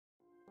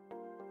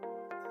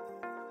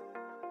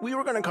We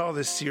were going to call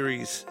this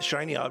series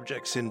Shiny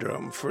Object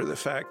Syndrome for the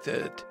fact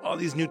that all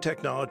these new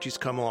technologies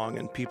come along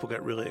and people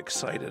get really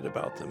excited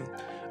about them.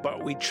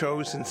 But we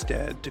chose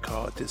instead to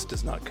call it This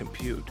Does Not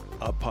Compute,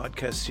 a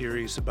podcast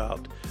series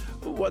about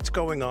what's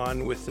going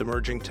on with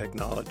emerging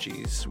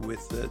technologies,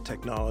 with the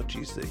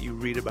technologies that you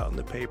read about in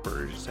the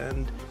papers,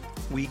 and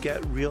we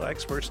get real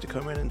experts to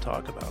come in and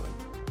talk about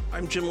it.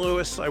 I'm Jim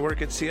Lewis. I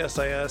work at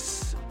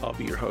CSIS. I'll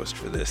be your host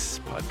for this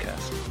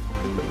podcast.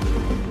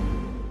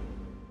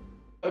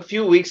 A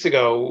few weeks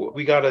ago,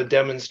 we got a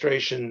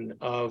demonstration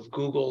of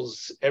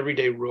Google's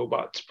Everyday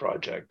Robots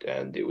project,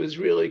 and it was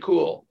really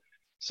cool.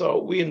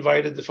 So we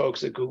invited the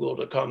folks at Google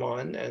to come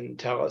on and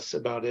tell us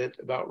about it,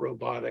 about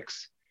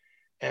robotics,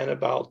 and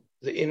about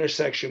the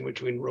intersection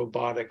between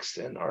robotics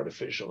and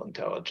artificial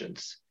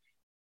intelligence.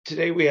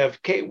 Today, we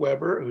have Kate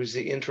Weber, who's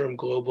the Interim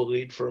Global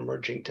Lead for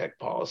Emerging Tech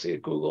Policy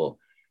at Google.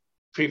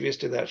 Previous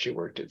to that, she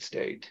worked at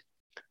State.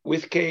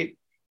 With Kate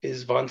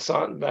is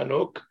Vincent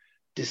Vanhoucke,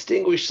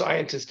 Distinguished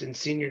Scientist and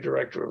Senior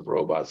Director of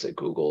Robots at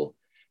Google.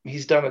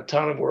 He's done a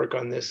ton of work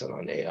on this and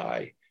on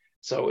AI.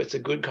 So it's a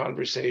good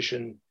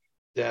conversation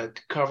that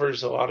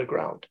covers a lot of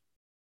ground.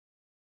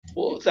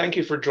 Well, thank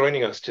you for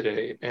joining us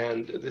today.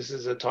 And this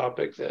is a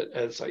topic that,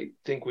 as I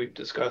think we've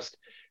discussed,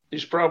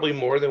 there's probably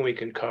more than we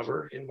can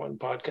cover in one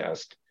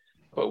podcast,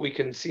 but we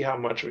can see how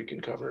much we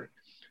can cover.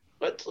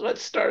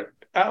 Let's start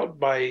out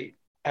by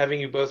having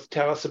you both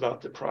tell us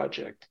about the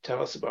project.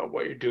 Tell us about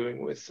what you're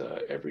doing with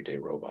Everyday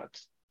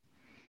Robots.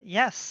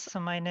 Yes, so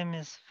my name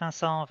is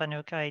Vincent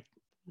Vanhoucke. I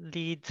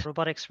lead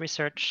robotics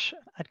research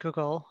at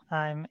Google.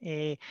 I'm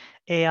a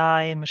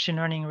AI machine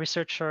learning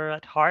researcher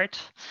at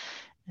heart,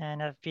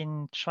 and I've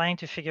been trying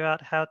to figure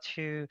out how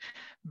to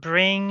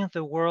bring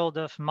the world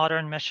of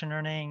modern machine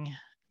learning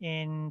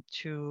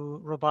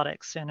into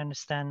robotics and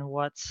understand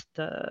what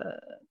the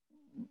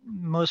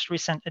most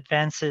recent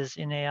advances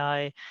in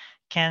AI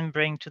can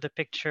bring to the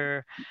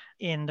picture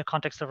in the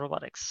context of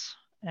robotics.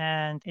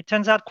 And it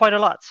turns out quite a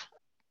lot.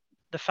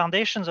 The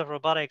foundations of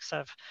robotics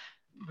have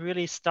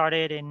really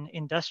started in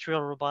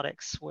industrial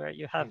robotics, where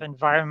you have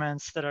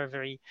environments that are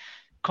very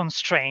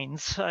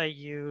constrained.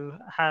 You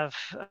have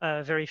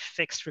very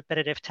fixed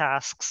repetitive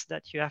tasks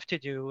that you have to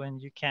do,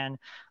 and you can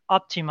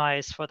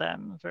optimize for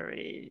them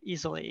very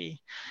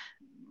easily.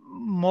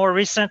 More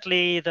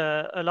recently,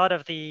 a lot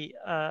of the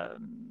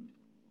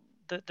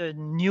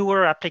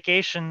newer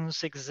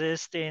applications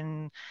exist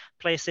in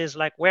places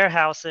like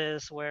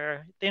warehouses,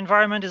 where the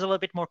environment is a little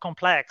bit more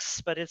complex,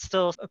 but it's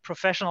still a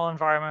professional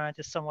environment,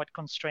 is somewhat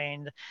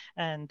constrained,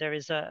 and there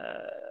is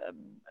a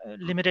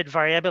limited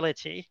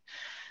variability.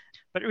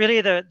 But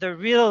really, the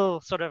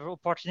real sort of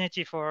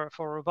opportunity for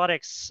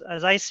robotics,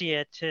 as I see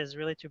it, is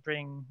really to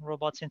bring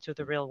robots into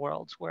the real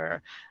world,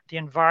 where the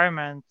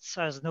environment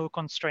has no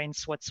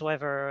constraints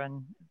whatsoever,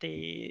 and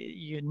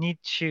you need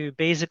to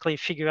basically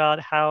figure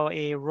out how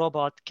a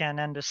robot can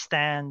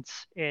understand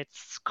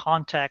its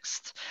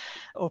context,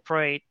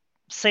 operate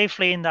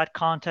safely in that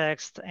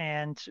context,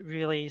 and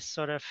really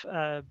sort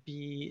of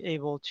be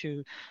able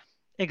to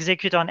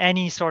execute on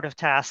any sort of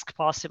task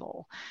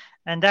possible.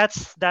 And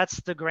that's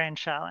the grand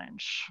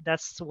challenge.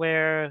 That's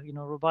where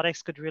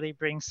robotics could really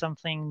bring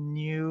something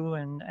new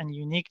and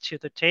unique to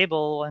the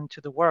table and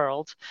to the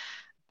world.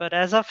 But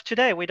as of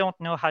today, we don't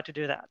know how to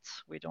do that.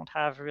 We don't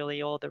have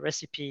really all the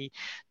recipe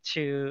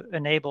to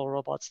enable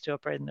robots to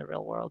operate in the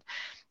real world.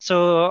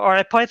 So our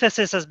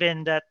hypothesis has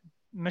been that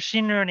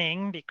machine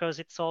learning, because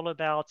it's all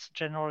about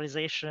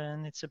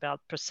generalization, it's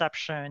about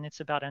perception, it's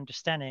about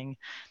understanding,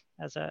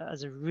 as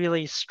a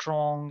really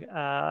strong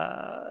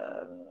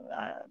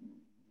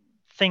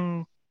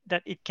thing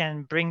that it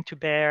can bring to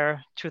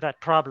bear to that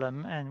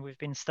problem. And we've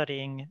been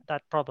studying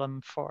that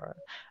problem for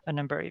a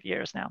number of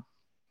years now.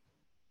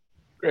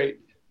 Great.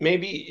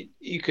 Maybe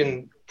you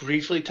can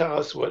briefly tell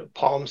us what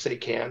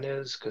PaLM-SayCan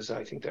is, because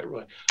I think that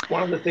really,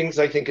 one of the things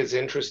I think is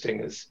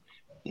interesting is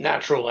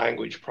natural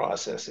language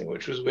processing,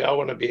 which is we all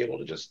want to be able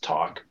to just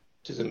talk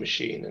to the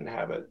machine and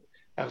have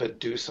it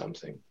do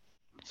something.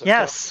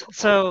 Yes.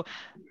 So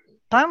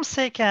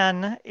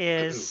PaLM-SayCan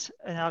is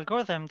an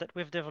algorithm that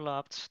we've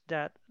developed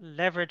that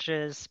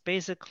leverages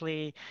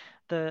basically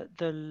the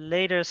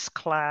latest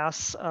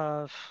class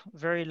of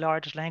very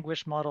large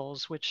language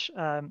models, which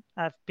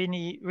have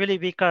really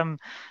become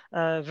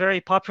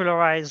very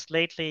popularized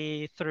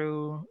lately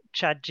through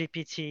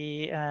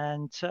ChatGPT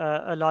and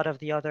a lot of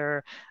the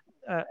other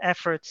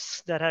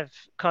efforts that have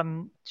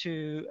come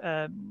to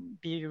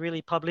be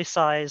really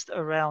publicized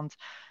around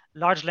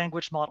large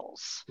language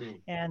models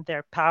and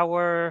their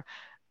power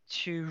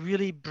to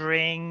really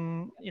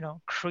bring,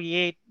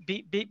 create,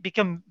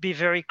 be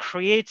very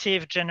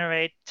creative,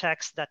 generate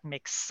text that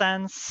makes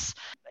sense,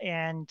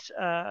 and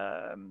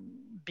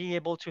be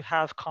able to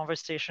have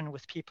conversation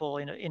with people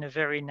in a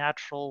very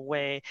natural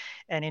way,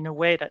 and in a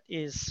way that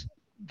is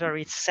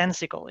very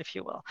sensical, if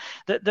you will.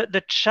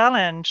 The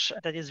challenge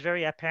that is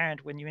very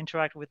apparent when you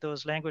interact with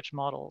those language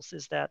models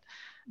is that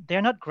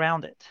they're not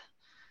grounded.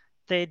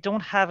 they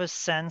don't have a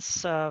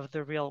sense of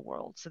the real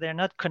world. So they're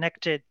not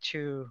connected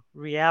to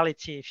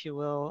reality, if you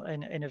will,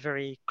 in a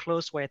very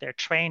close way. They're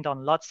trained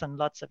on lots and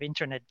lots of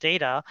internet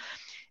data.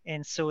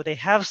 And so they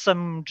have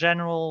some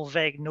general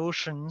vague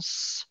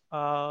notions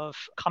of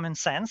common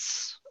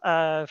sense.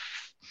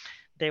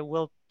 They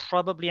will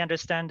probably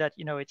understand that,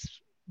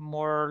 it's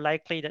more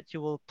likely that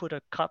you will put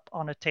a cup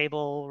on a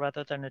table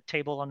rather than a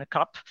table on a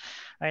cup.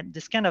 Right?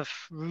 This kind of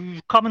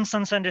common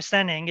sense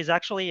understanding is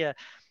actually a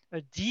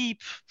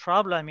deep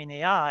problem in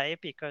AI,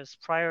 because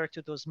prior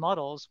to those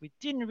models, we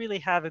didn't really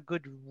have a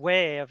good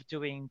way of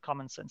doing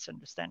common sense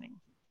understanding.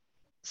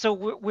 So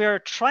we're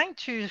trying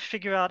to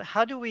figure out,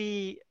 how do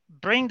we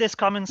bring this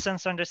common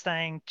sense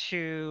understanding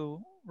to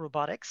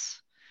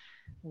robotics,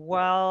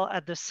 while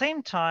at the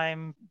same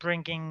time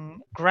bringing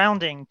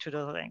grounding to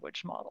the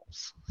language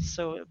models.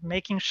 So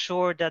making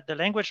sure that the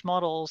language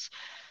models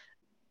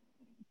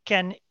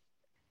can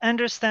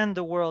understand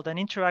the world and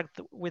interact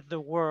with the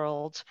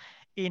world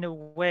in a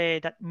way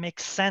that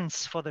makes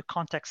sense for the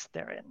context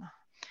they're in.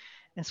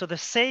 And so the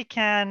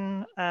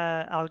SayCan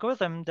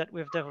algorithm that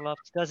we've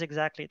developed does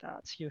exactly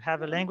that. You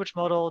have a language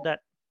model that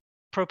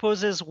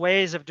proposes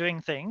ways of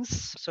doing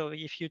things. So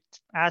if you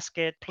ask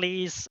it,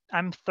 please,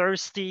 I'm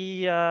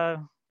thirsty,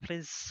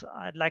 please,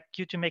 I'd like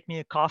you to make me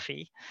a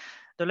coffee.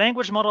 The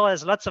language model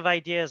has lots of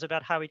ideas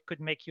about how it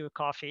could make you a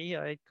coffee.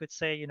 It could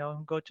say,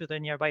 go to the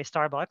nearby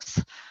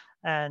Starbucks.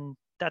 And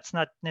that's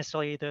not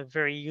necessarily the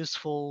very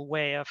useful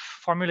way of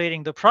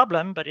formulating the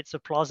problem, but it's a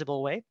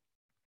plausible way.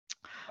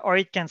 Or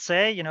it can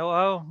say,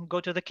 oh,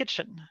 go to the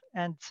kitchen.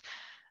 And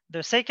the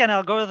SayCan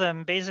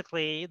algorithm,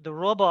 basically, the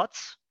robot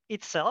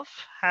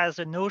itself has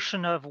a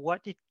notion of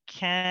what it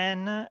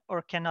can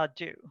or cannot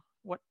do.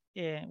 What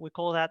we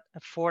call that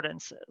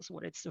affordances,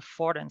 what its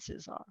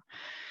affordances are.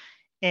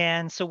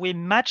 And so we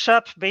match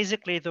up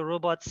basically the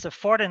robot's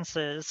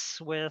affordances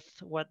with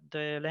what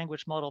the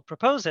language model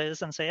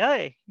proposes and say,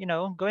 hey,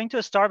 going to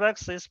a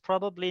Starbucks is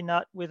probably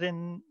not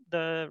within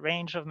the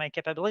range of my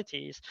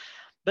capabilities.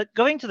 But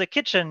going to the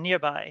kitchen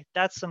nearby,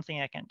 that's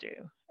something I can do.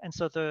 And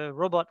so the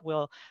robot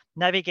will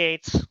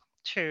navigate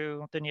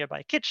to the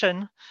nearby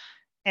kitchen.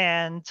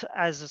 And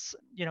as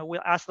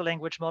we'll ask the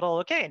language model,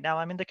 okay, now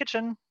I'm in the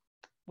kitchen.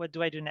 What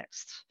do I do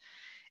next?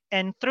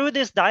 And through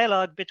this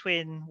dialogue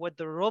between what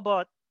the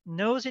robot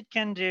knows it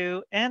can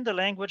do and the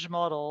language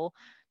model,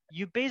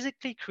 you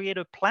basically create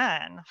a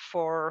plan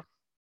for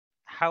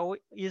how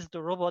is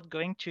the robot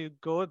going to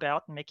go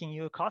about making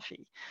you a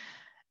coffee.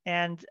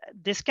 And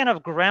this kind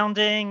of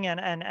grounding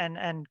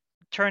and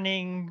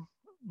turning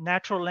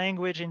natural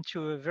language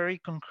into a very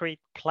concrete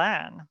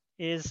plan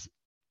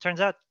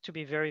turns out to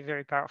be very,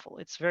 very powerful.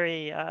 It's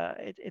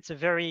it's a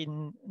very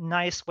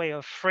nice way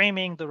of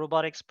framing the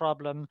robotics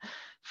problem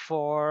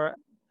for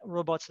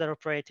robots that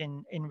operate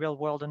in real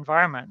world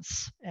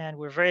environments. And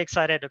we're very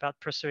excited about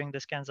pursuing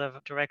these kinds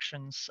of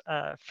directions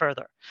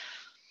further.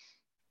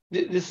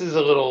 This is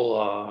a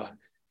little,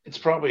 it's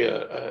probably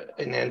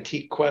an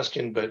antique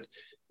question, but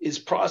is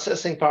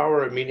processing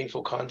power a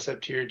meaningful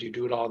concept here? Do you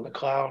do it all in the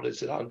cloud?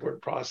 Is it onboard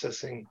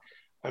processing?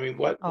 I mean,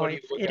 what do you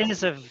look at? It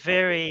is a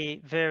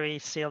very, very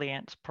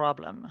salient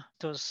problem.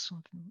 Those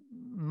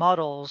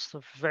models,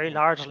 the very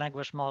large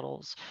language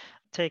models,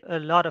 take a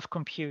lot of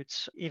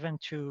compute even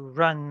to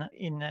run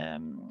in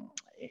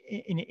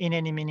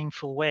any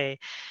meaningful way.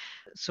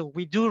 So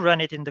we do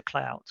run it in the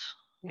cloud.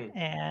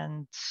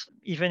 And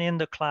even in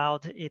the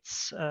cloud,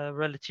 it's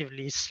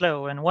relatively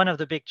slow. And one of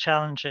the big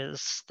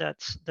challenges that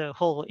the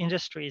whole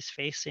industry is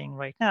facing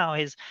right now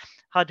is,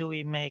 how do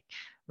we make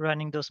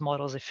running those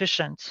models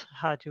efficient?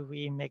 How can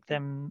we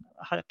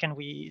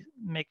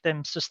make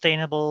them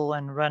sustainable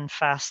and run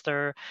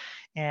faster,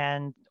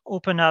 and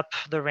open up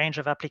the range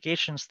of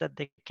applications that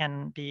they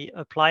can be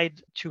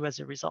applied to as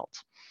a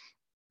result?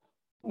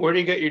 Where do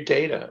you get your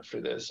data for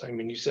this? I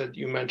mean,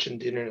 you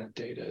mentioned internet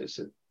data. Is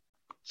it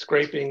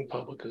scraping,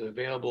 publicly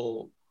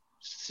available,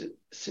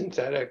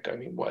 synthetic? I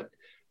mean, what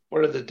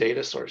are the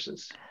data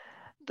sources?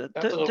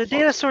 The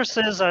data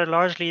sources are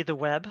largely the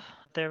web.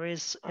 There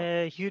is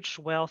a huge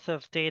wealth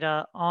of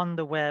data on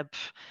the web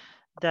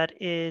that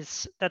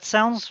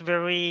sounds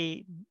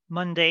very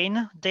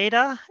mundane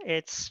data.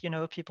 It's,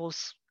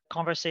 people's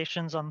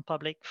conversations on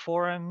public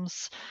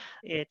forums,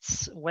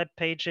 it's web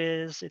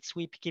pages, it's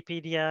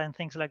Wikipedia and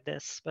things like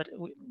this. But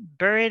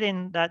buried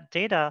in that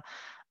data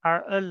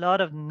are a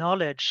lot of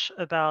knowledge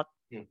about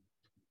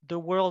the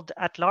world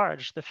at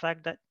large. The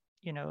fact that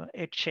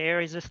a chair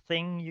is a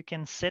thing you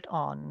can sit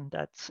on,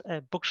 that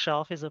a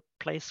bookshelf is a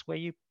place where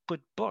you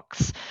put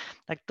books,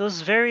 like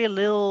those very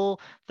little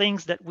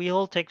things that we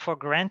all take for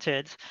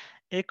granted.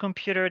 A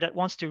computer that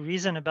wants to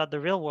reason about the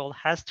real world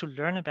has to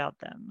learn about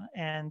them.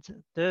 And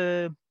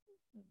the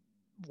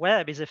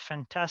web is a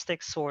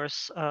fantastic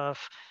source of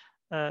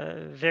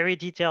very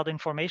detailed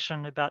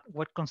information about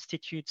what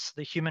constitutes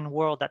the human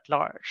world at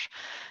large.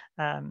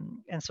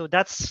 And so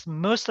that's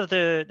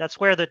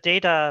where the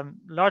data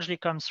largely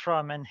comes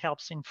from, and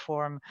helps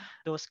inform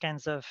those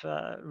kinds of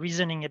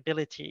reasoning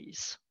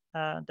abilities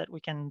that we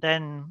can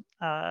then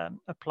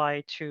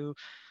apply to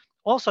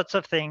all sorts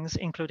of things,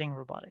 including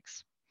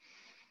robotics.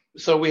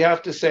 So we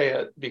have to say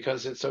it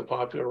because it's so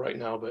popular right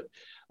now, but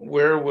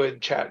where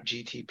would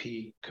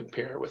ChatGTP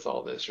compare with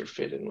all this or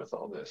fit in with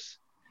all this?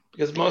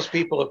 Because most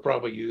people have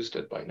probably used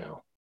it by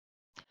now.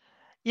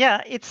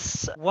 Yeah,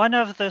 it's one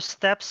of the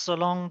steps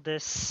along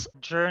this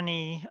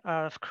journey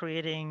of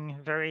creating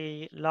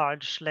very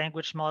large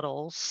language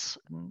models.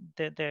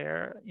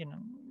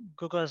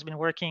 Google has been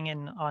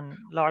working on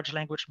large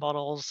language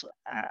models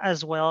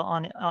as well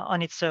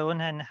on its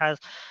own and has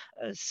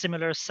a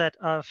similar set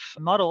of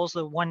models.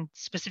 The one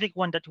specific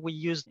one that we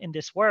used in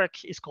this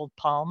work is called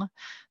PaLM,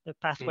 the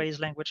Pathways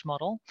Language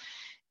Model,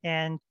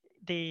 and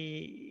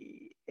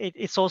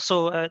it's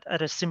also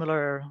at a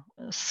similar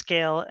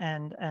scale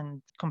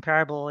and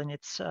comparable in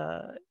its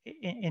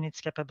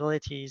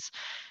capabilities.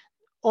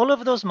 All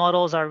of those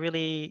models are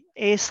really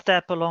a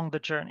step along the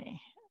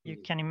journey. You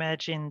can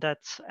imagine that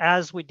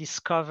as we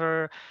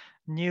discover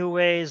new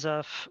ways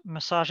of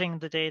massaging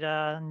the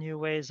data, new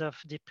ways of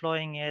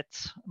deploying it,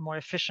 more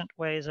efficient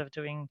ways of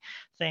doing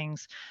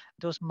things,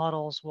 those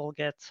models will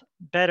get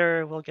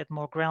better, will get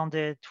more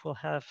grounded, will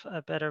have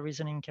better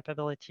reasoning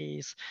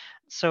capabilities.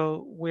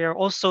 So we're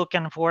also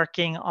kind of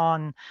working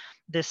on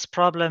this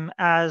problem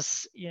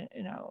as,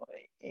 in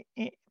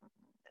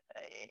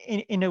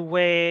a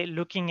way,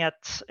 looking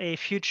at a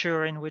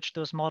future in which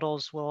those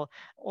models will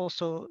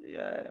also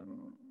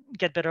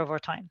get better over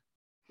time.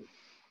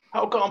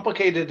 How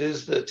complicated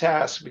is the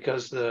task?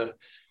 Because the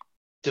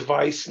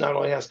device not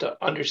only has to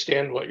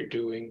understand what you're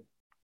doing,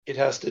 it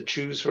has to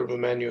choose from a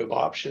menu of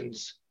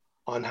options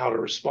on how to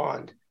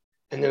respond.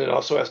 And then it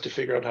also has to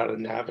figure out how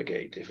to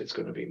navigate if it's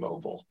going to be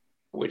mobile,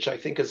 which I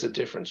think is a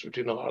difference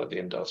between a lot of the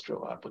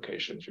industrial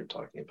applications you're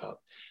talking about.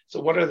 So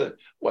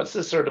what's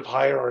the sort of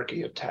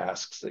hierarchy of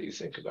tasks that you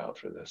think about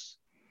for this?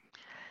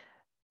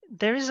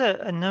 There is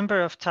a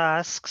number of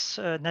tasks.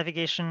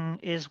 Navigation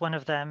is one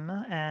of them.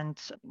 And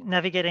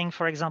navigating,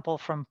 for example,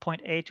 from point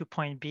A to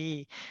point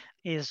B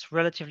is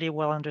relatively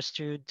well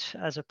understood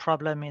as a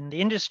problem in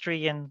the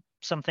industry and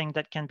something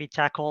that can be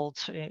tackled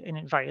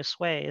in various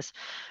ways.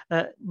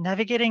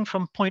 Navigating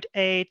from point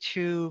A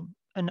to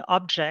an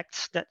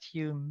object that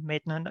you may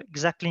not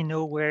exactly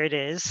know where it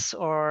is,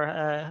 or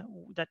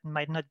that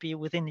might not be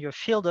within your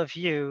field of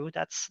view,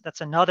 that's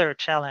another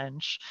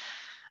challenge.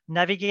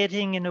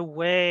 Navigating in a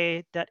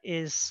way that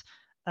is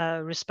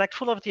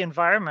respectful of the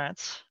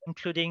environment,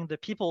 including the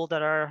people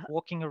that are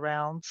walking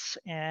around,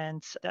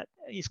 and that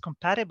is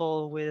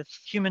compatible with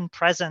human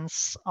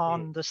presence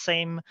on the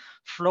same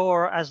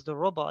floor as the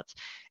robot,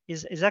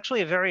 is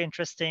actually a very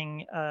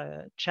interesting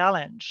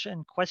challenge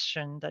and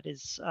question that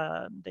is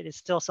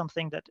still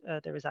something that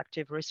there is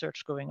active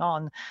research going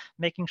on,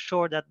 making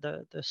sure that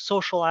the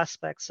social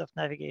aspects of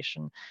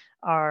navigation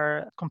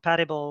are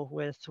compatible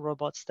with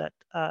robots that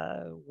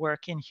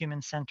work in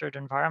human-centered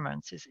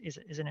environments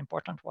is an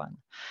important one.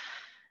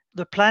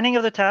 The planning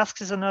of the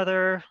tasks is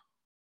another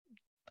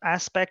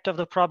aspect of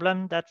the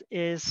problem that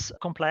is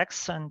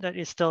complex and that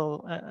is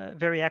still a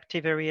very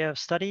active area of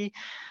study.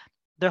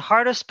 The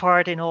hardest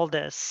part in all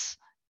this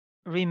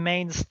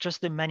remains just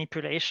the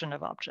manipulation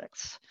of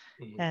objects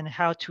and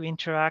how to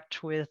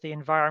interact with the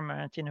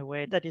environment in a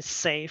way that is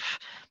safe,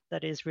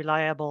 that is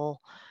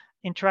reliable.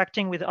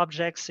 Interacting with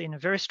objects in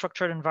very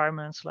structured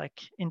environments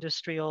like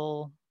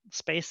industrial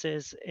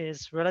spaces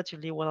is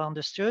relatively well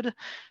understood.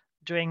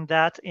 Doing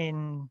that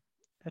in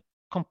a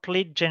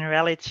complete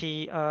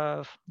generality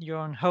of your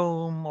own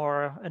home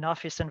or an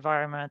office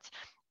environment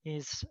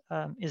is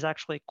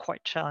actually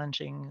quite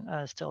challenging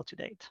still to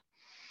date.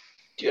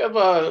 Do you have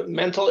a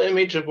mental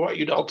image of what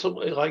you'd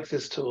ultimately like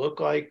this to look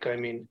like? I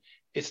mean,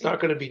 it's not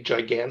going to be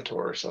Gigantor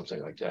or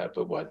something like that,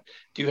 but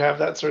do you have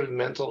that sort of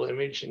mental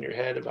image in your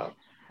head about,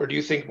 or do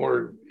you think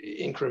more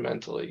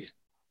incrementally?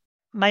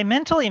 My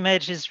mental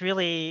image is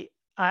really,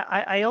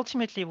 I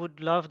ultimately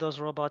would love those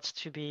robots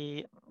to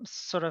be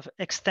sort of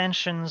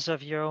extensions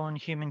of your own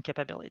human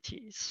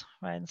capabilities,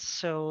 right?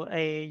 So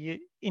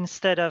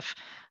instead of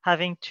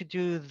having to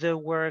do the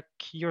work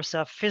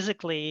yourself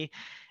physically,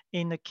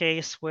 in the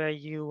case where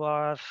you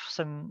have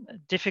some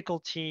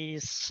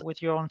difficulties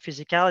with your own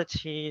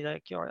physicality,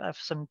 like you have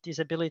some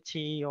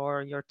disability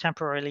or you're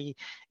temporarily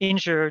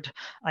injured.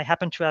 I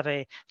happen to have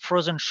a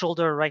frozen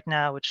shoulder right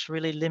now, which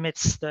really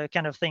limits the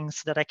kind of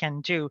things that I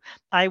can do.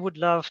 I would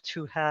love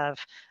to have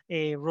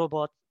a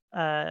robot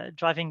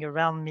driving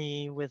around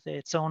me with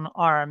its own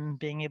arm,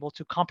 being able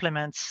to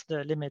complement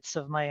the limits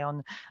of my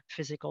own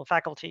physical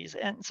faculties.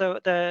 And so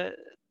the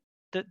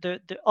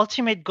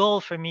ultimate goal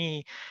for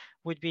me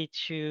would be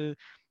to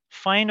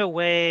find a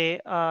way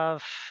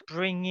of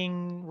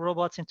bringing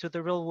robots into the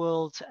real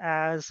world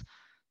as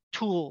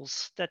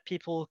tools that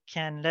people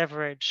can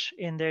leverage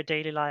in their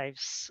daily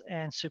lives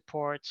and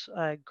support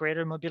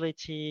greater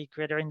mobility,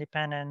 greater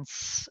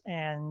independence,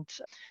 and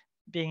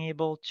being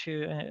able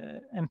to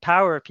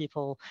empower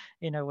people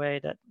in a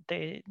way that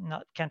they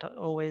can't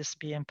always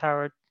be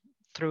empowered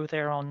through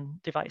their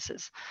own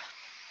devices.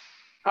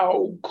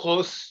 How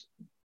close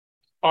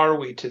are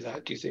we to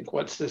that, do you think?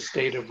 What's the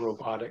state of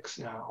robotics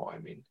now? I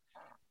mean,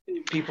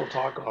 people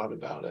talk a lot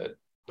about it,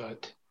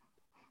 but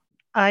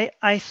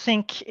I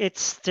think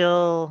it's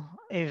still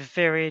a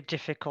very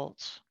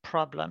difficult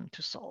problem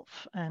to solve.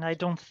 And I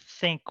don't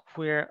think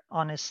we're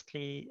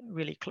honestly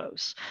really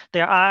close.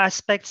 There are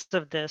aspects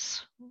of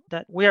this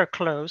that we are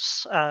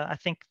close. I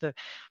think the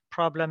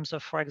problems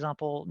of, for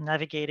example,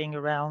 navigating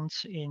around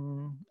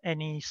in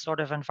any sort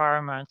of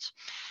environment.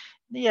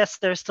 Yes,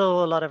 there's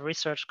still a lot of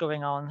research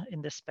going on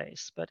in this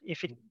space, but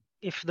if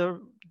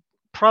the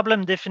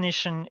problem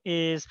definition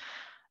is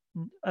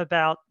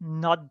about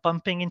not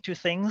bumping into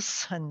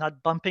things and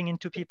not bumping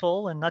into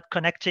people and not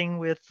connecting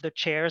with the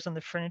chairs and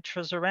the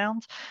furnitures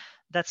around,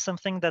 that's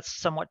something that's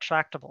somewhat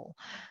tractable.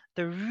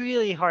 The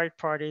really hard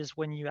part is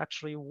when you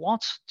actually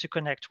want to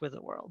connect with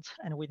the world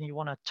and when you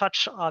want to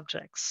touch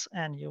objects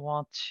and you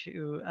want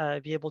to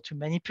be able to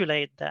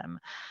manipulate them.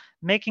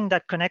 Making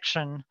that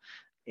connection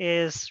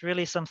is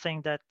really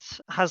something that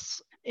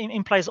has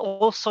implies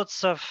all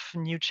sorts of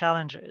new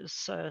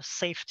challenges,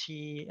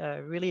 safety,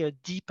 really a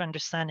deep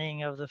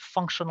understanding of the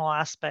functional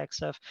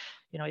aspects of,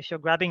 if you're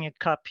grabbing a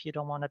cup, you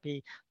don't want to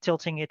be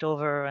tilting it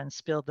over and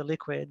spill the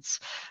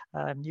liquids.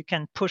 You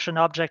can push an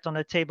object on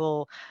a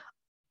table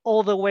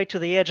all the way to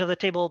the edge of the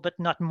table, but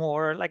not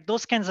more. Like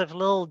those kinds of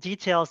little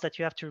details that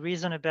you have to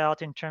reason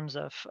about in terms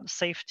of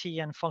safety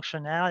and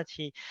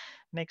functionality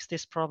makes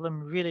this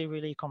problem really,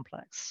 really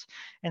complex.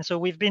 And so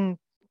we've been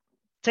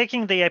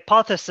taking the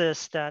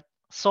hypothesis that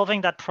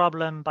solving that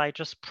problem by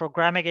just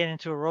programming it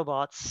into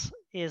robots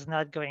is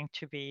not going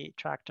to be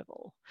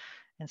tractable.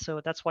 And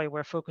so that's why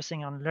we're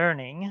focusing on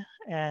learning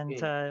and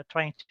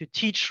trying to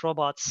teach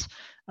robots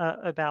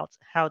about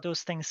how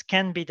those things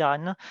can be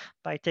done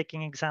by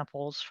taking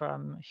examples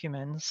from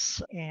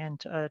humans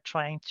and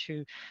trying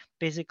to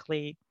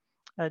basically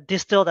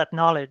distill that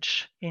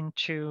knowledge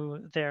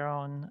into their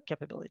own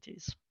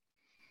capabilities.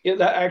 Yeah,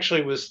 that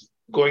actually was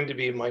going to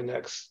be my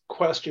next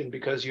question,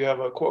 because you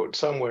have a quote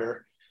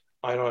somewhere,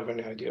 I don't have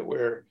any idea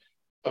where,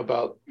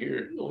 about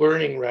you're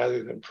learning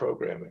rather than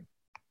programming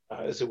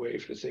as a way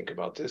to think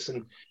about this.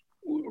 And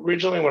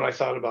originally when I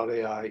thought about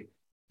AI,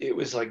 it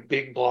was like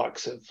big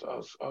blocks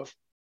of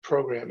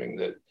programming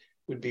that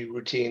would be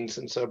routines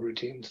and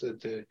subroutines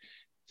that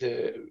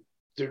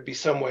there'd be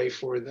some way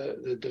for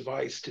the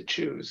device to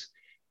choose.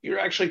 You're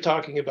actually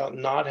talking about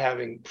not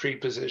having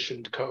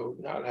pre-positioned code,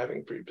 not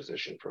having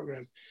pre-positioned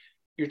program.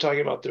 You're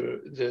talking about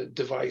the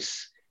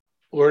device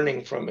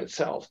learning from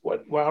itself.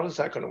 How is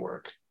that going to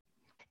work?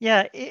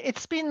 Yeah,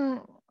 it's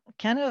been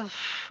kind of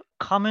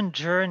common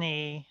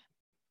journey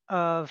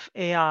of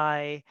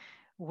AI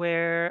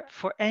where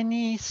for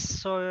any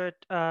sort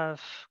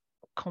of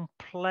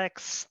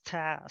complex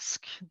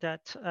task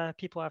that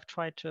people have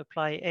tried to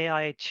apply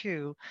AI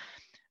to,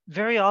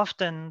 very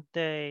often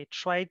they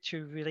try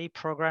to really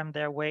program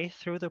their way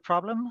through the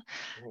problem.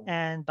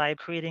 And by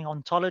creating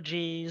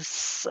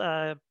ontologies,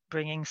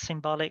 bringing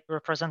symbolic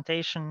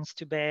representations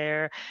to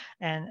bear,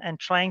 and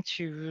trying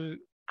to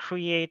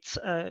create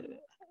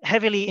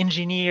heavily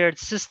engineered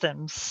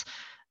systems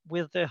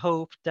with the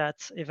hope that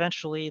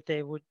eventually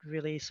they would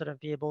really sort of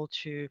be able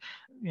to,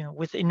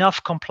 with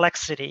enough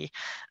complexity,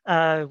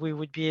 we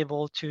would be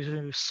able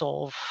to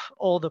solve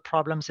all the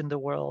problems in the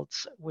world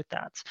with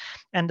that.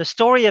 And the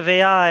story of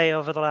AI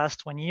over the last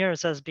 20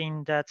 years has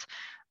been that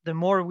the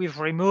more we've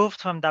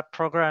removed from that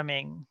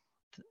programming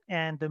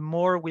and the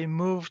more we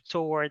move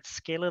towards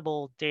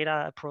scalable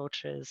data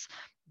approaches,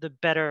 the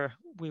better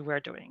we were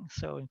doing.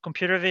 So in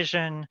computer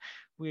vision,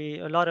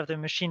 a lot of the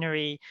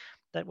machinery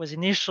that was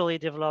initially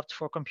developed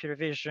for computer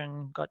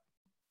vision got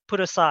put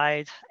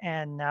aside,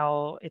 and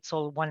now it's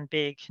all one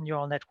big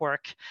neural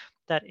network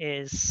that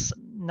is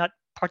not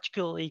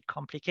particularly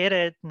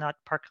complicated, not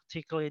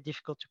particularly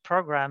difficult to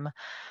program,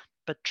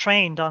 but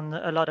trained on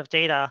a lot of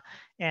data,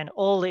 and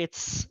all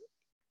its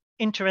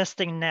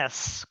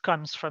interestingness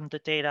comes from the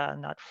data,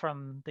 not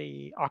from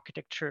the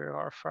architecture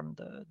or from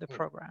the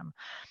program.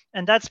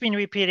 And that's been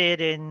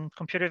repeated in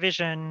computer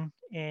vision,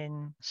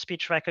 in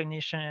speech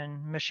recognition,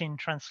 machine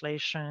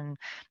translation,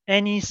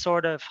 any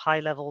sort of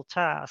high-level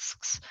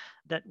tasks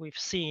that we've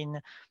seen.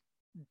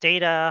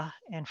 Data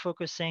and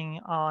focusing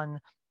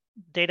on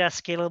data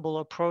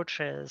scalable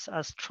approaches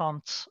as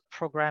trumped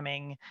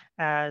programming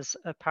as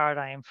a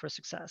paradigm for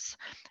success.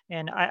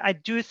 And I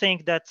do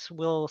think that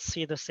we'll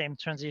see the same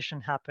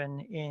transition happen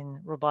in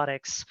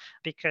robotics,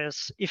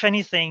 because if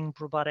anything,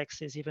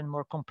 robotics is even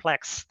more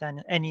complex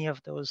than any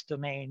of those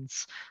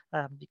domains,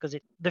 because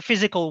the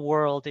physical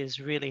world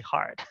is really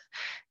hard.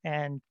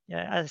 And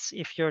as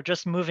if you're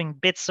just moving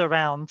bits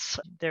around,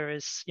 there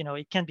is,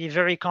 it can be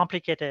very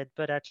complicated,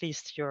 but at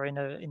least you're in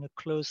a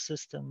closed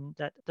system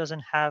that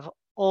doesn't have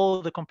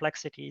all the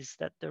complexities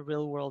that the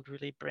real world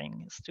really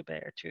brings to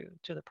bear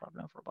to the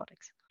problem of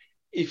robotics.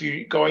 If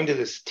you're going to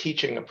this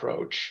teaching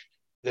approach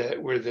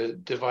where the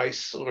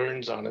device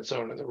learns on its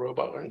own and the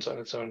robot learns on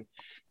its own,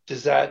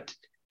 does that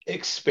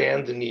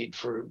expand the need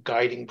for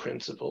guiding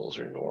principles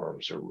or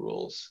norms or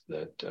rules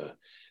that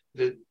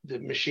the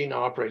machine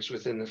operates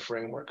within the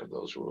framework of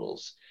those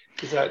rules?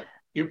 Is that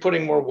you're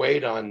putting more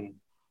weight on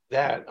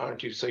that,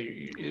 aren't you? So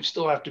you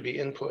still have to be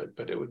input,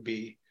 but it would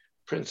be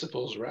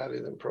principles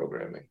rather than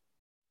programming.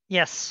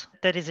 Yes,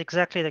 that is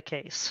exactly the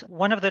case.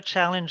 One of the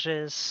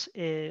challenges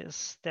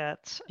is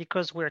that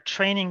because we're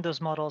training those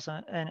models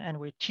and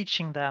we're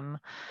teaching them,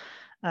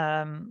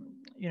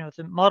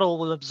 the model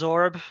will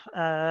absorb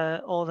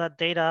all that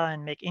data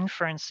and make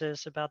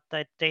inferences about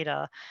that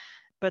data.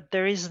 But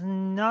there is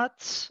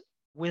not,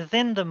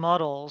 within the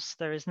models,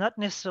 there is not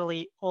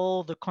necessarily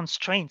all the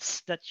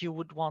constraints that you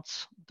would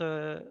want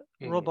the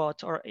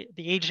robot or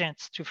the agent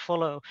to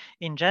follow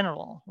in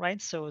general,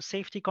 right? So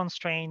safety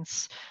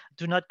constraints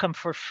do not come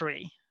for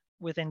free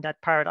within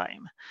that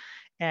paradigm.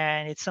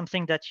 And it's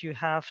something that you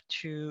have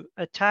to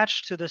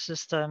attach to the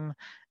system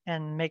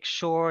and make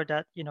sure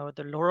that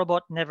the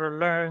robot never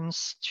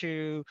learns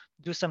to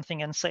do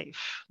something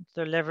unsafe.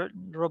 The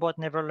robot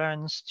never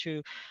learns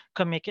to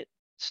commit it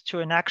to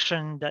an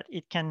action that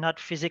it cannot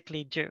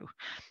physically do.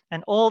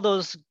 And all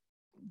those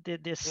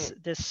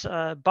this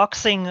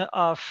boxing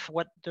of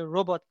what the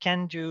robot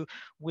can do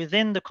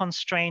within the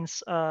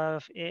constraints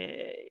of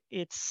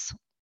its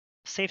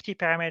safety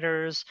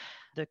parameters,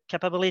 the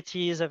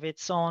capabilities of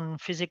its own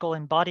physical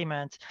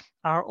embodiment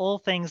are all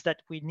things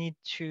that we need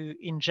to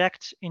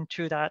inject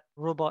into that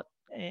robot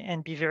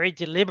and be very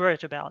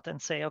deliberate about and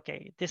say,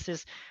 okay, this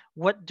is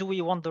what do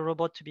we want the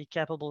robot to be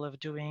capable of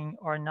doing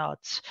or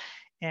not.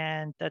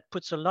 And that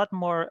puts a lot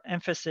more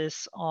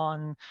emphasis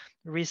on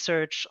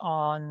research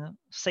on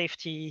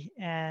safety.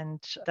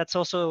 And that's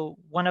also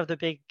one of the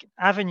big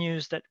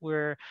avenues that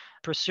we're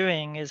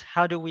pursuing is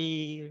how do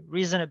we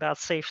reason about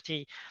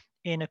safety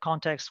in a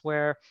context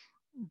where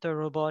the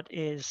robot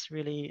is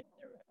really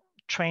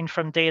trained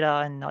from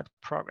data and not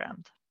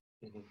programmed.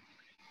 Mm-hmm.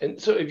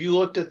 And so have you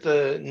looked at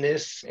the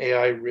NIST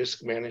AI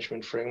risk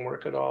management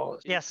framework at all?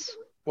 Yes.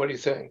 What do you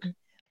think?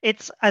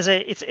 It's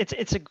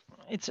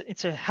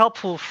a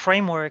helpful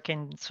framework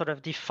in sort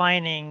of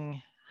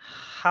defining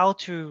how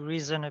to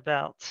reason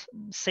about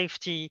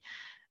safety.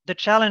 The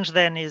challenge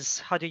then is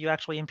how do you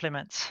actually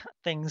implement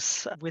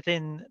things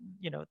within,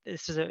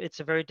 it's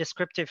a very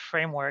descriptive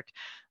framework.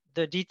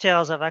 The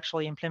details of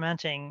actually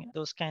implementing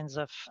those kinds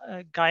of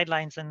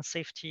guidelines and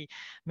safety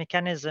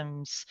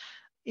mechanisms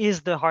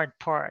is the hard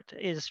part,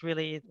 is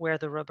really where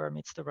the rubber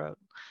meets the road.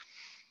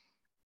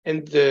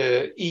 And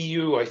the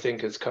EU, I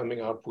think, is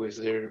coming up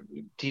with their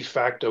de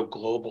facto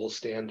global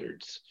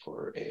standards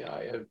for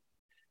AI.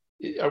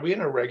 Are we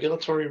in a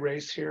regulatory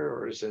race here,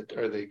 or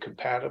are they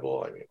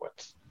compatible? I mean,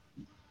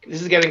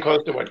 this is getting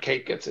close to what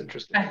Kate gets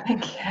interested in. I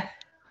think, yeah.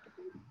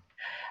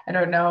 I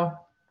don't know,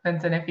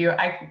 Vincent,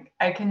 if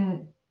I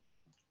can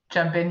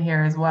jump in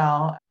here as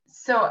well.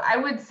 So I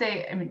would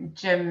say,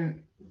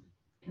 Jim,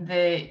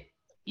 the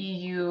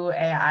EU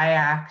AI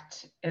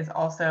Act is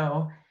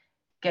also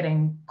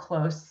getting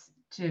close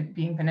to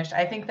being finished.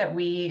 I think that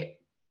we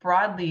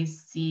broadly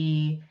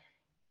see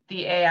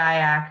the AI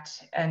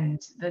Act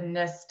and the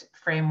NIST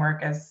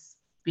framework as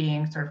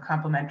being sort of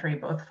complementary,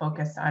 both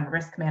focused on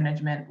risk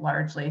management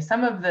largely.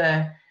 Some of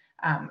the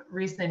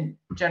recent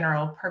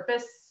general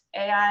purpose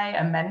AI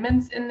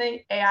amendments in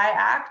the AI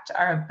Act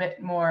are a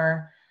bit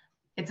more,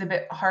 it's a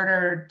bit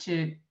harder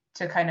to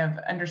kind of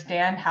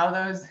understand how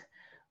those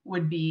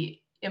would be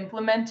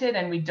implemented.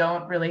 And we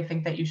don't really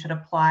think that you should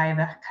apply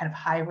the kind of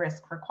high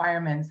risk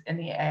requirements in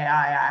the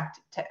AI Act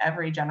to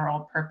every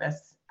general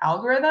purpose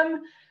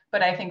algorithm.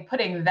 But I think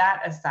putting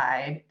that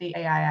aside, the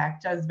AI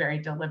Act does very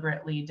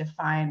deliberately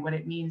define what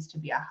it means to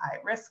be a high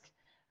risk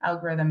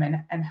algorithm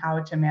and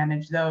how to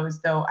manage those.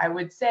 Though I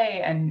would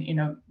say, and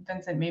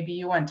Vincent, maybe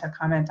you want to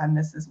comment on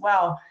this as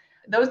well,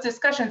 those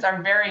discussions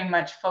are very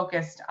much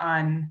focused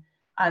on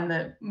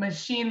the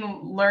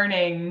machine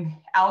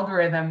learning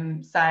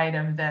algorithm side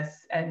of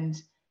this, and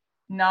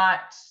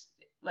not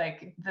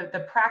like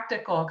the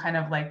practical kind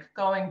of like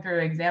going through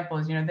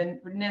examples. The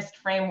NIST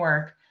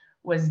framework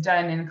was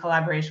done in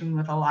collaboration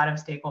with a lot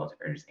of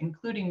stakeholders,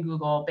 including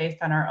Google, based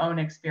on our own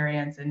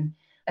experience in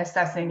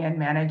assessing and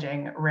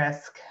managing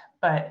risk.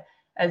 But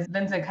as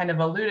Vincent kind of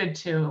alluded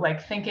to,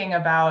 like thinking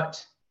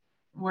about,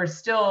 we're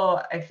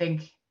still, I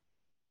think,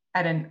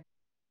 at an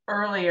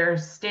earlier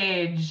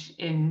stage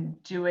in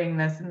doing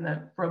this in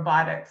the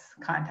robotics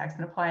context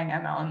and applying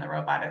ML in the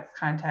robotics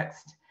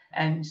context,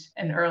 and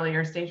an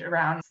earlier stage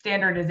around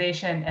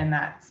standardization in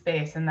that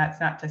space. And that's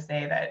not to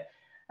say that,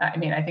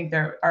 I think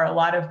there are a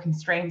lot of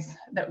constraints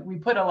that we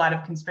put a lot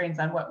of constraints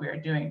on what we are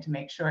doing to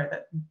make sure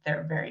that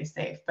they're very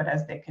safe. But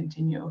as they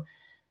continue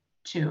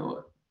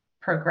to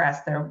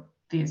progress, the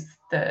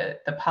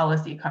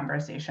policy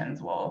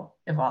conversations will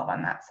evolve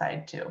on that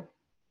side too.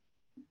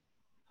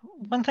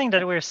 One thing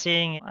that we're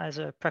seeing as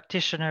a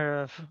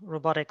practitioner of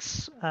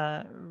robotics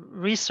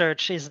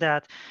research is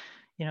that,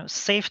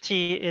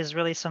 safety is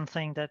really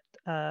something that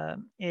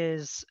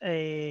is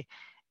a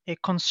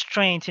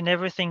constraint in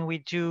everything we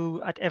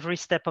do at every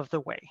step of the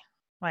way,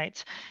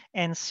 right?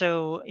 And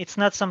so it's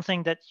not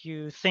something that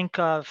you think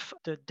of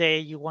the day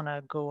you want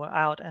to go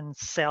out and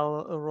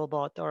sell a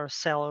robot or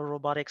sell a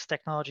robotics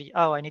technology.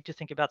 Oh, I need to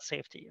think about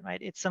safety,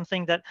 right? It's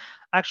something that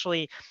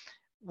actually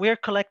we're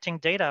collecting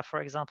data,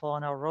 for example,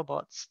 on our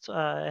robots,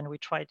 and we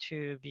try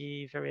to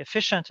be very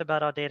efficient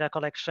about our data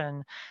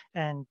collection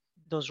and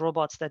those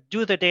robots that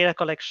do the data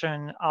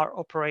collection are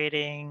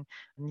operating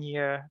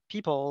near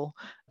people.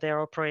 They're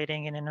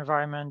operating in an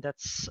environment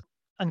that's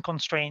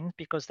unconstrained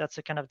because that's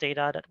the kind of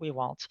data that we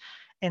want.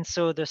 And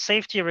so the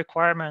safety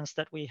requirements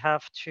that we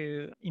have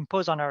to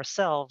impose on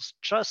ourselves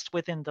just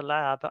within the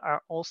lab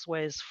are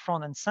always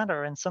front and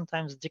center and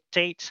sometimes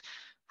dictate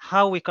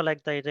how we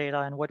collect the data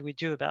and what we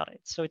do about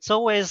it. So it's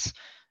always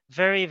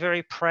very,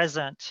 very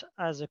present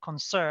as a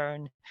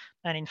concern.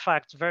 And in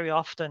fact, very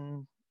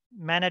often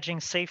managing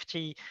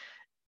safety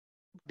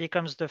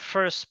becomes the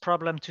first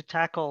problem to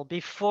tackle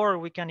before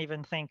we can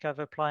even think of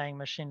applying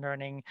machine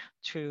learning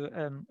to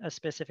a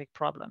specific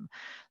problem.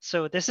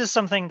 So this is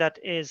something that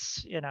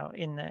is,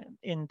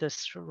 in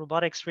this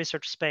robotics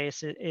research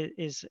space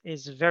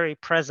is very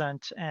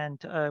present and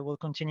will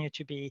continue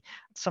to be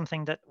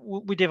something that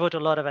we devote a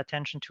lot of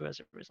attention to as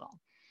a result.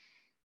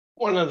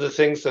 One of the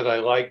things that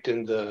I liked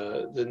in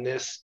the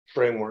NIST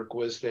framework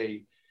was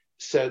they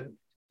said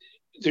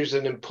there's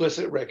an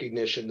implicit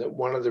recognition that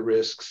one of the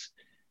risks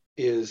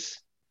is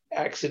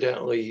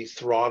accidentally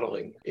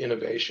throttling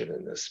innovation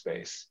in this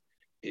space.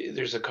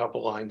 There's a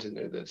couple lines in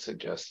there that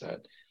suggest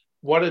that.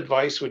 What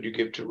advice would you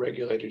give to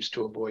regulators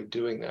to avoid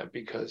doing that?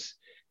 Because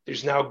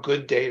there's now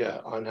good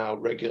data on how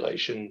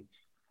regulation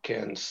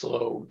can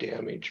slow,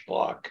 damage,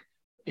 block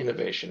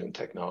innovation and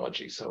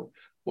technology. So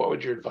what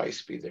would your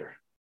advice be there?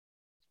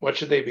 What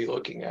should they be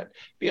looking at?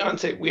 Beyond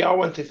say, we all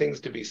want the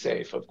things to be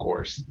safe, of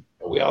course,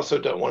 but we also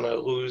don't want to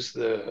lose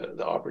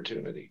the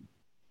opportunity.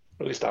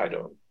 At least I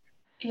don't.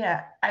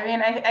 Yeah, I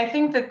mean, I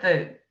think that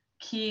the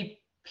key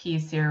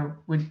piece here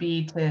would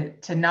be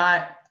to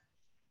not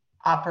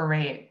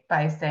operate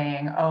by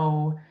saying,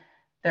 oh,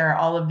 there are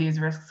all of these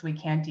risks we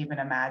can't even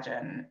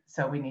imagine,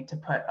 so we need to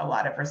put a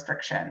lot of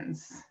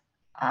restrictions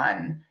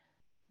on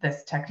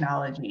this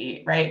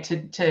technology, right?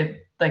 To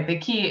like, the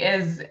key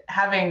is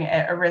having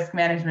a risk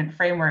management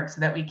framework so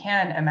that we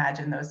can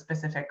imagine those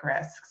specific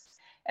risks.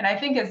 And I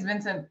think, as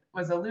Vincent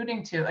was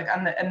alluding to, like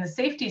on the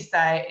safety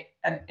side,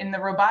 in the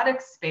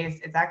robotics space,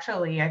 it's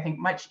actually, I think,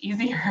 much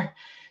easier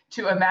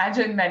to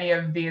imagine many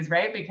of these,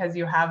 right? Because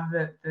you have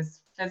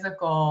this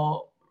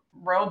physical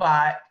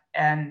robot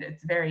and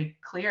it's very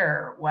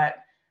clear what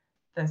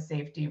the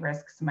safety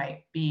risks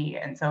might be.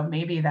 And so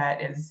maybe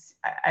that is,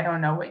 I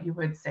don't know what you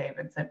would say,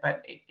 Vincent,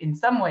 but in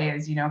some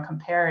ways,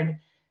 compared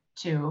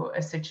to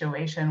a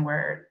situation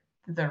where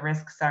the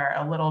risks are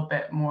a little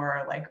bit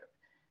more like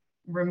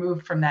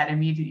removed from that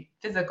immediate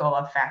physical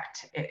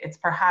effect, it's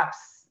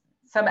perhaps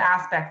some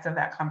aspects of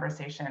that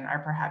conversation are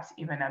perhaps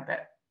even a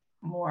bit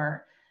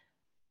more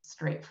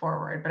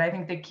straightforward. But I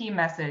think the key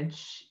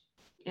message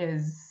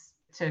is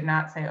to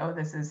not say, oh,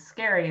 this is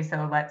scary,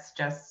 so let's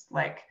just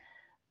like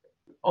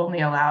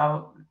only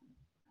allow,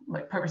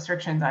 like, put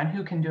restrictions on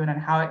who can do it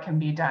and how it can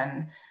be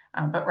done,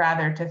 but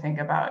rather to think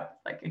about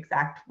like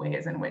exact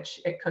ways in which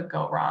it could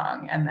go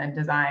wrong and then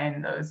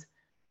design those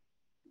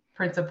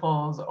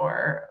principles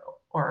or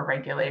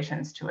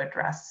regulations to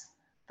address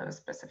those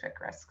specific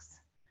risks.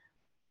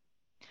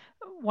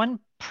 One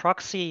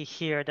proxy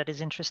here that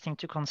is interesting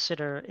to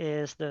consider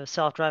is the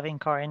self-driving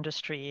car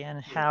industry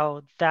and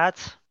how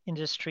that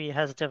industry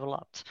has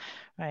developed,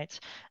 right?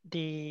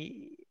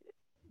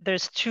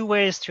 There's two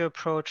ways to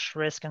approach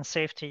risk and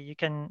safety. You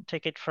can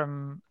take it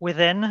from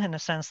within, in the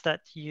sense that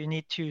you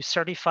need to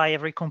certify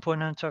every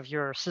component of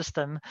your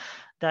system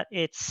that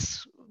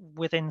it's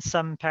within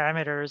some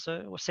parameters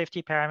or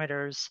safety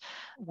parameters,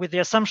 with the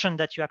assumption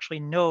that you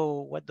actually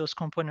know what those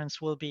components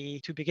will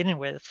be to begin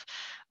with.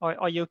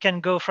 Or you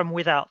can go from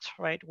without,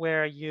 right,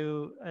 where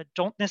you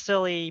don't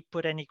necessarily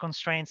put any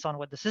constraints on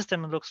what the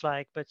system looks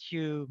like, but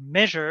you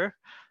measure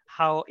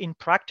how in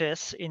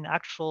practice, in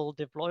actual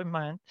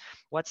deployment,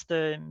 what's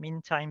the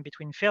mean time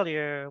between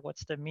failure,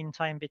 what's the mean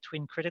time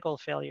between critical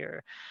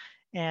failure.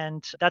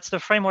 And that's the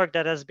framework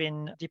that has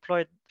been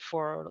deployed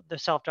for the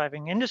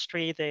self-driving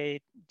industry.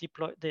 They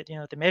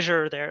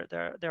measure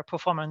their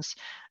performance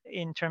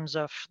in terms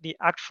of the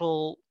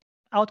actual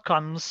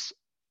outcomes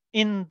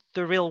in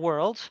the real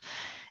world.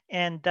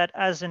 And that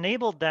has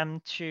enabled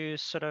them to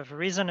sort of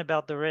reason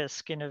about the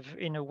risk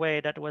in a way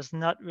that was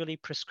not really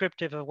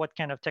prescriptive of what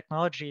kind of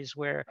technologies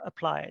were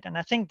applied. And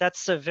I think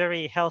that's a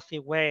very healthy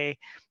way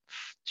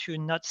to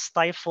not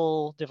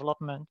stifle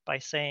development by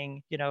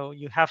saying,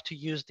 you have to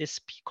use this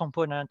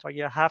component or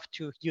you have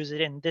to use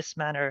it in this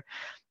manner,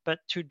 but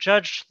to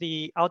judge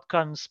the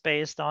outcomes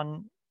based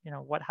on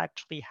what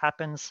actually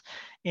happens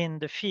in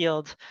the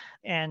field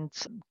and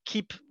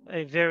keep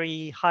a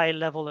very high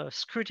level of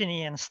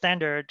scrutiny and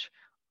standard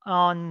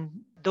on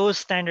those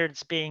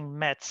standards being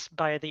met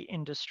by the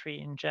industry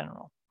in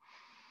general.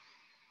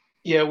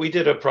 Yeah, we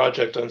did a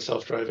project on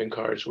self-driving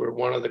cars where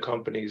one of the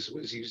companies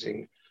was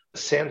using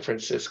San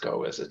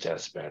Francisco as a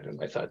test bed. And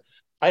I thought,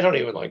 I don't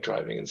even like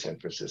driving in San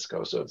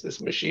Francisco. So if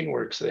this machine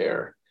works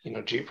there,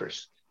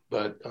 jeepers.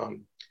 But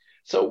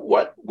so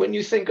when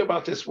you think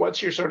about this,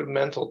 what's your sort of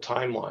mental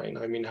timeline?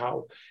 I mean,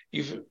 how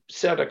you've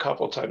said a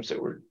couple of times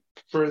that we're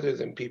further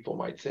than people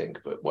might think,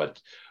 but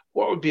what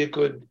would be a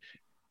good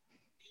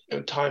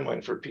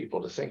timeline for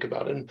people to think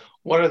about, and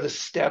what are the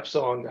steps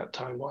along that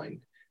timeline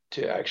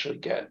to actually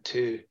get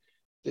to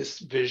this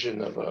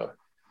vision of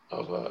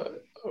a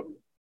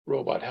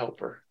robot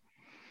helper?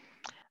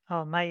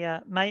 Oh,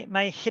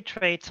 my hit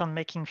rate on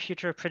making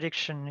future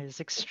prediction is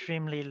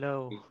extremely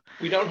low.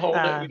 We don't hold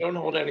it. We don't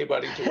hold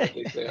anybody to what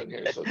they say on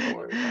here, so don't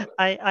worry about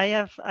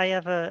it.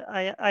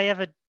 I have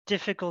a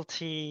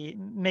difficulty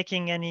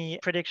making any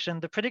prediction.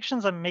 The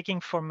predictions I'm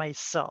making for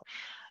myself,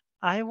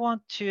 I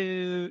want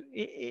to,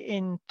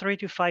 in 3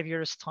 to 5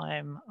 years'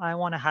 time, I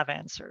want to have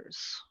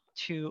answers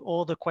to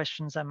all the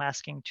questions I'm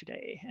asking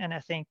today. And I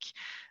think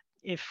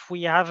if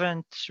we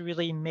haven't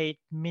really made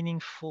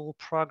meaningful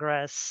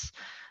progress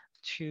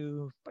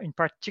to, in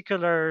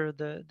particular,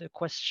 the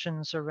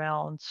questions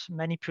around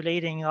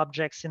manipulating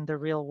objects in the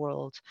real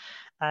world,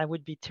 I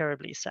would be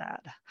terribly sad.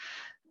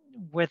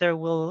 Whether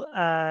we'll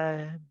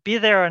be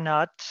there or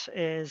not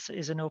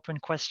is an open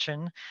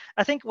question.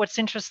 I think what's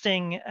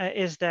interesting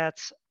is that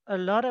a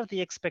lot of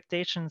the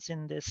expectations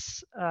in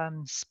this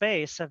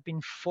space have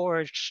been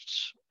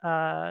forged,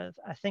 I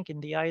think, in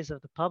the eyes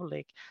of the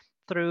public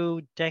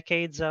through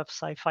decades of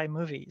sci-fi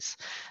movies,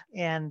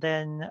 and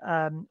then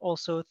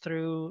also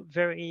through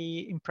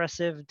very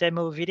impressive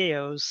demo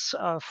videos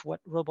of what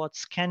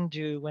robots can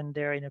do when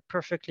they're in a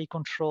perfectly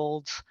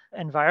controlled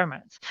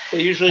environment.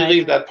 They usually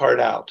leave that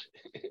part out.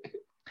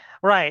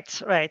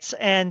 Right, right.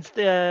 And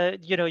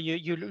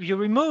you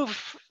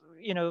remove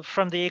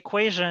from the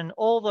equation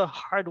all the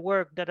hard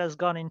work that has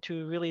gone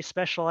into really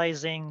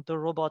specializing the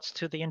robots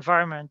to the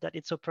environment that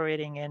it's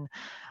operating in,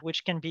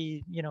 which can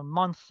be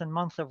months and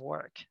months of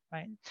work,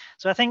 right?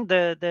 So I think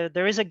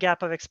there is a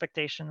gap of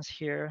expectations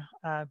here,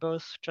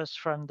 both just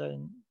from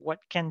what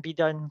can be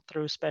done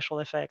through special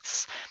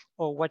effects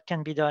or what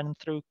can be done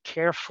through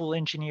careful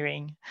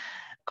engineering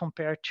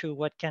compared to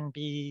what can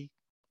be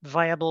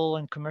viable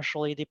and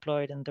commercially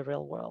deployed in the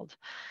real world.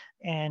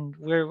 And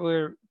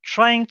we're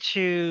trying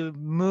to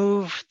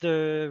move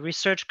the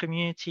research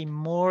community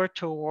more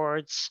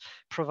towards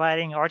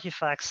providing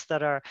artifacts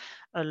that are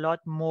a lot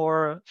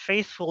more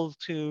faithful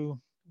to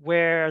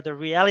where the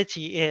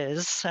reality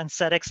is and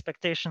set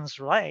expectations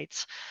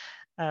right.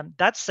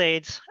 That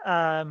said,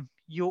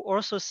 you're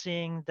also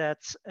seeing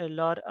that a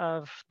lot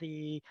of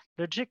the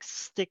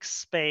logistics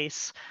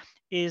space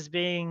is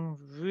being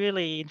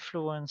really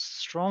influenced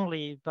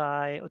strongly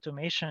by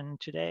automation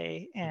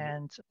today,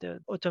 and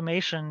the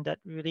automation that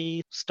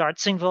really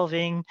starts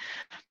involving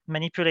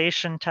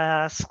manipulation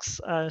tasks,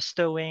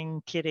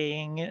 stowing,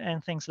 kitting,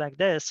 and things like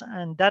this.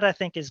 And that, I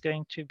think, is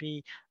going to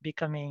be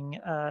becoming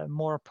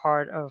more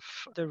part of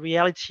the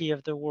reality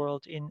of the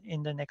world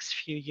in the next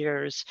few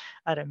years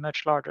at a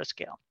much larger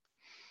scale.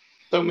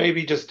 So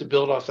maybe just to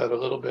build off that a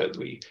little bit,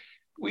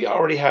 we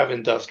already have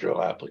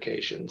industrial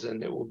applications,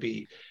 and it will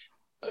be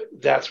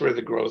that's where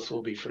the growth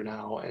will be for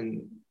now.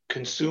 And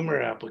consumer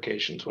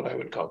applications, what I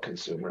would call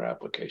consumer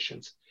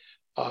applications,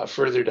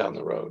 further down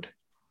the road.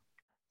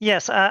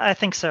 Yes, I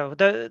think so.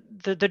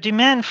 The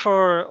demand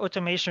for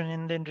automation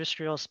in the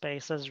industrial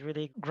space has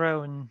really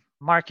grown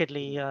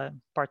markedly,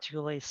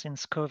 particularly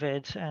since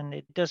COVID, and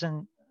it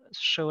doesn't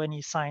show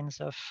any signs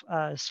of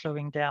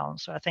slowing down.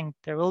 So I think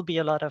there will be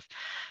a lot of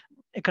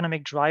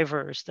economic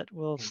drivers that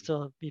will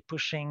still be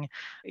pushing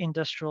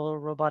industrial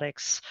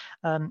robotics,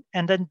 and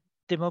then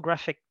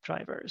demographic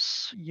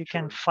drivers. You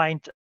can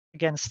find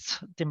against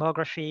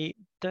demography,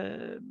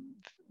 the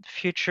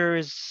future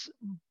is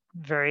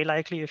very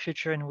likely a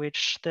future in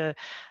which the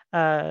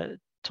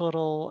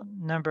total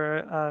number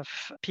of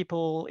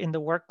people in the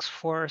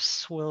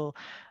workforce will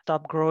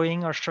stop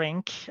growing or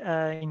shrink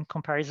in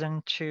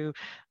comparison to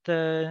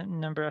the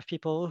number of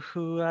people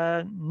who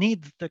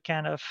need the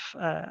kind of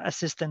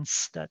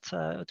assistance that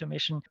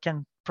automation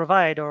can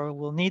provide, or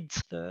will need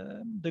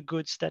the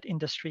goods that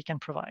industry can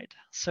provide.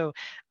 So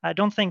I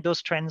don't think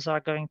those trends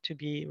are going to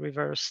be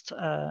reversed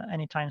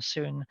anytime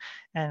soon,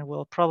 and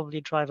will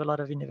probably drive a lot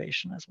of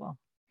innovation as well.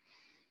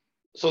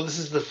 So this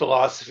is the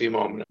philosophy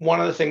moment.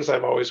 One of the things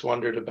I've always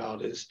wondered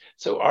about is,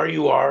 so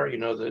RUR,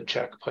 the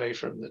Czech play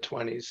from the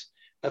 20s,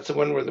 that's the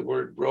one where the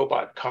word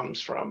robot comes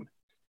from.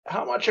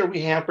 How much are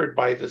we hampered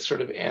by the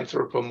sort of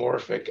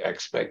anthropomorphic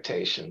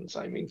expectations?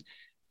 I mean,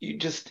 you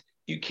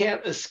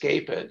can't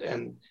escape it,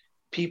 and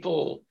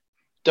people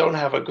don't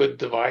have a good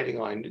dividing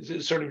line.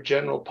 It's sort of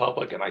general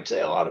public, and I'd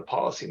say a lot of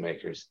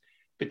policymakers,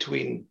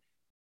 between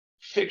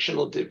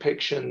fictional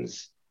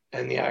depictions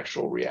and the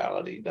actual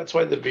reality. That's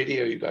why the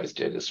video you guys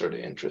did is sort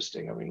of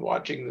interesting. I mean,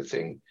 watching the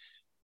thing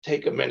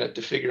take a minute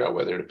to figure out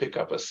whether to pick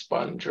up a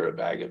sponge or a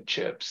bag of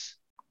chips.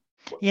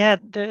 Yeah,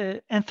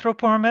 the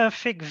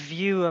anthropomorphic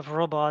view of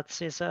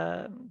robots is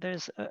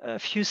there's a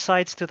few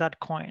sides to that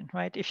coin,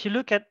 right? If you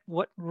look at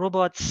what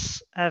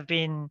robots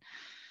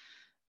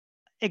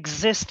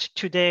exist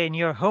today in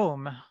your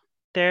home,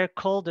 they're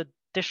called a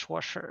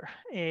dishwasher,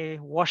 a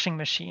washing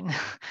machine,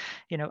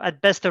 at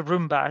best a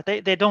Roomba.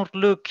 They don't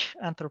look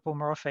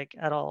anthropomorphic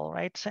at all,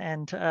 right?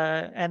 And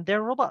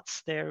they're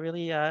robots. They're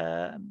really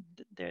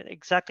they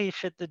exactly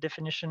fit the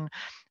definition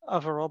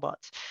of a robot.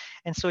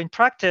 And so in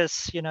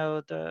practice,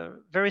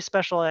 the very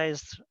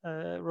specialized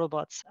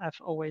robots have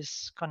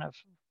always kind of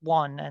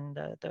one, and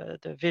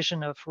the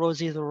vision of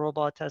Rosie the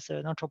robot as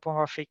an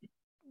anthropomorphic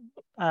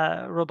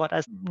robot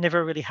has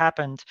never really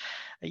happened,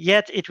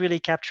 yet it really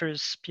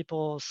captures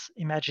people's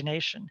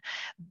imagination.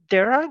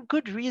 There are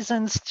good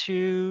reasons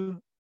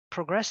to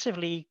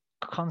progressively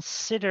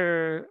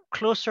consider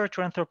closer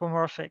to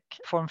anthropomorphic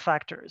form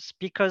factors,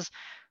 because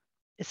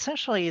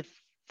essentially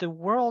the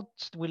world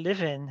we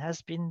live in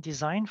has been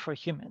designed for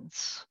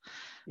humans.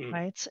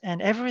 Right?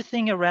 And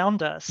everything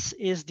around us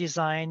is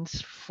designed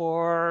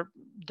for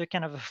the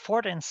kind of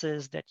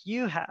affordances that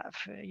you have,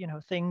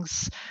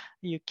 things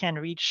you can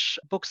reach,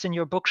 books in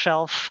your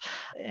bookshelf,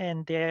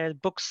 and the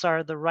books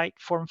are the right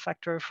form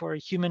factor for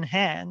human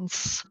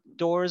hands.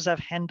 Doors have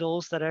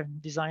handles that are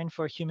designed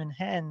for human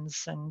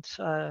hands, and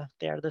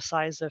they are the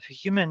size of a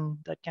human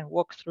that can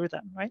walk through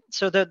them, right?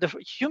 So the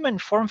human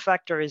form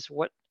factor is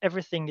what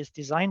everything is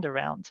designed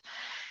around.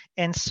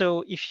 And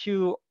so if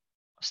you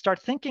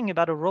start thinking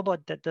about a robot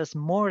that does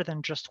more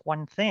than just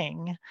one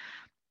thing,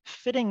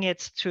 fitting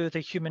it to the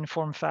human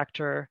form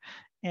factor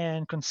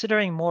and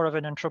considering more of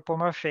an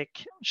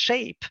anthropomorphic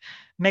shape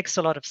makes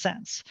a lot of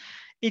sense.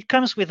 It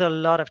comes with a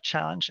lot of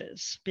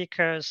challenges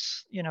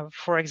because,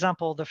 for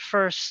example, the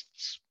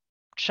first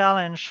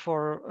challenge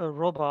for a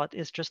robot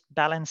is just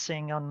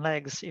balancing on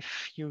legs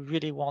if you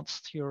really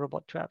want your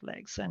robot to have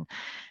legs. And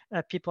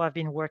people have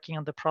been working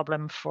on the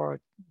problem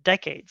for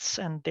decades,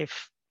 and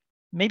they've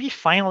maybe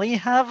finally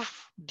have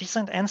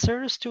decent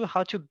answers to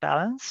how to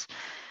balance.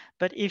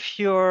 But if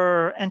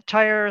your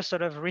entire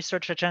sort of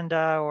research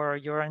agenda or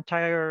your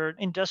entire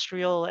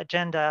industrial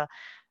agenda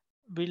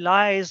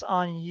relies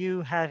on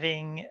you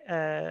having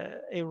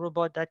a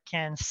robot that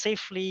can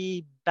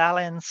safely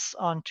balance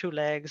on two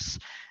legs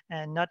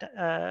and not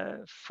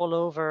fall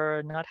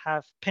over, not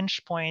have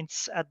pinch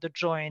points at the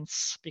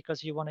joints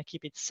because you want to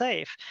keep it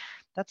safe,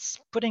 that's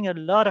putting a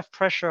lot of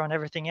pressure on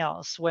everything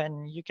else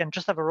when you can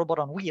just have a robot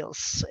on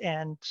wheels,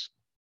 and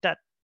that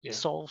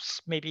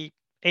solves maybe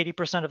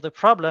 80% of the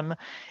problem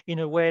in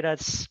a way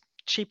that's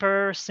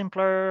cheaper,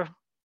 simpler,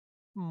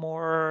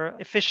 more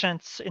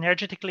efficient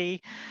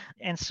energetically.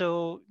 And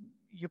so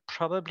you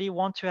probably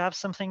want to have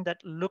something that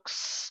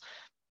looks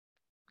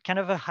kind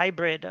of a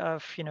hybrid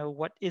of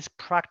what is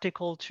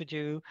practical to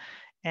do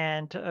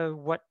and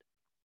what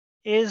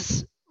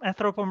is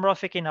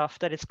anthropomorphic enough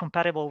that it's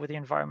compatible with the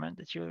environment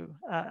that you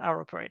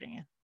are operating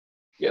in.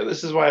 Yeah,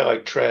 this is why I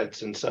like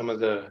treads and some of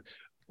the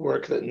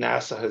work that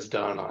NASA has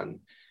done on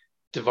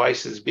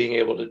devices being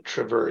able to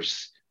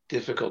traverse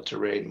difficult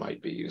terrain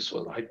might be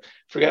useful. I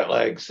forget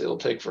legs, it'll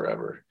take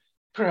forever,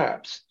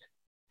 perhaps.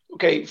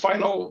 Okay,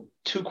 final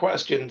two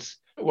questions.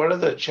 What are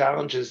the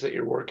challenges that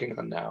you're working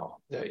on now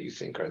that you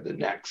think are the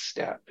next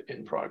step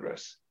in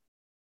progress?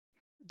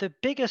 The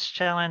biggest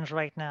challenge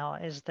right now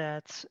is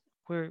that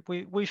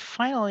we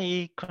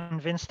finally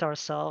convinced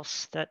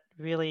ourselves that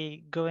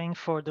really going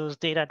for those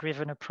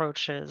data-driven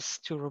approaches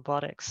to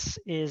robotics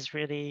is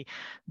really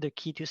the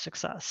key to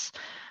success.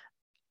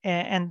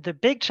 And the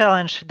big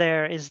challenge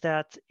there is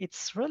that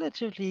it's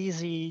relatively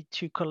easy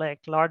to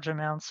collect large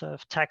amounts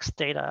of text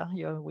data.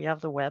 We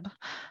have the web.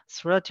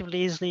 It's relatively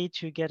easy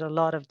to get a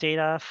lot of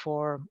data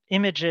for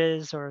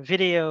images or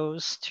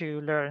videos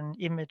to learn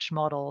image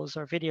models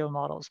or video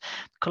models.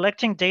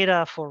 Collecting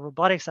data for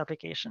robotics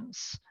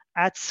applications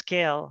at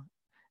scale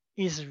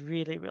is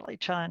really, really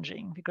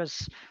challenging,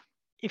 because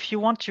if you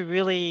want to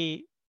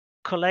really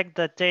collect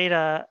that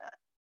data,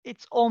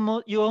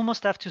 you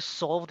almost have to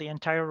solve the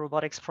entire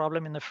robotics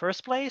problem in the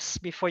first place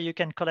before you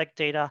can collect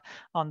data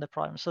on the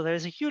problem. So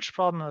there's a huge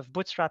problem of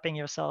bootstrapping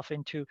yourself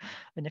into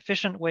an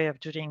efficient way of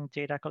doing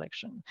data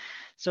collection.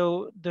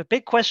 So the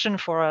big question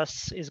for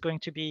us is going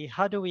to be,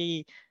 how do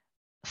we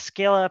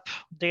scale up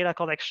data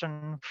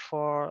collection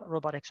for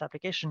robotics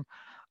application?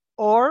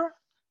 Or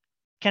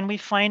can we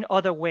find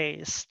other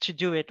ways to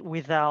do it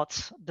without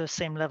the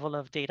same level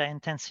of data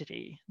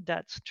intensity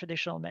that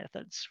traditional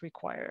methods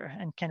require?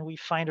 And can we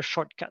find a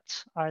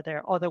shortcut? Are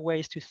there other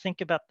ways to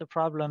think about the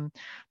problem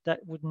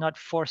that would not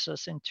force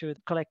us into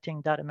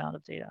collecting that amount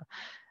of data?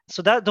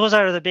 So those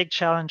are the big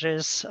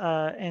challenges,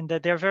 and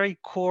that they're very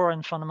core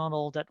and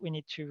fundamental that we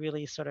need to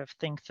really sort of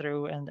think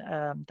through, and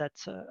that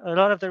a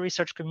lot of the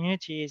research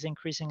community is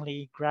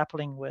increasingly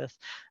grappling with,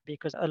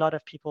 because a lot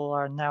of people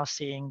are now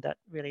seeing that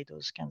really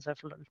those kinds of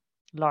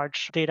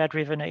large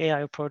data-driven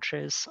AI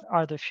approaches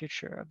are the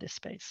future of this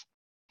space.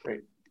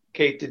 Great.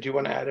 Kate, did you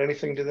want to add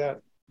anything to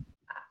that?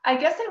 I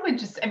guess I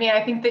would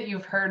I think that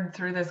you've heard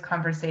through this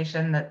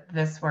conversation that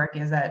this work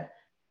is at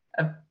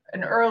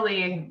an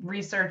early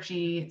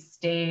researchy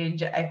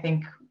stage. I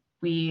think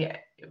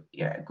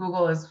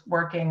Google is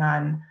working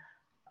on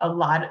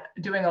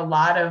doing a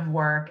lot of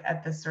work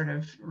at this sort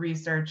of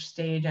research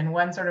stage. And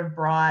one sort of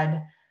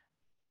broad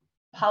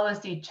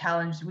policy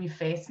challenge we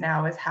face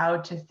now is how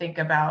to think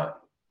about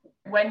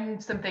when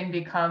something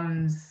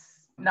becomes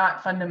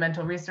not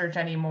fundamental research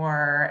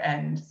anymore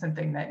and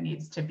something that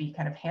needs to be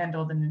kind of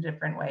handled in a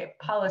different way.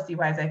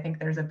 Policy-wise, I think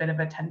there's a bit of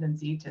a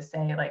tendency to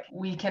say, like,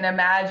 we can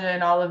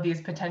imagine all of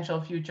these potential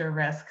future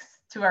risks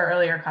to our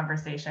earlier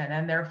conversation,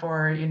 and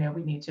therefore,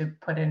 we need to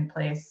put in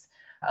place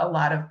a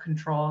lot of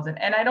controls.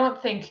 And I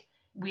don't think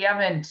we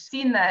haven't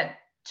seen that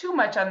too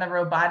much on the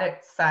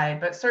robotics side,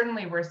 but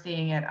certainly we're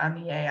seeing it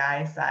on the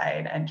AI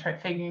side and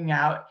figuring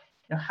out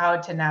how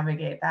to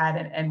navigate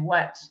that and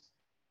what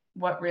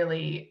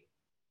really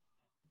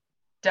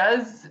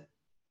does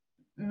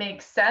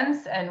make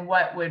sense and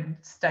what would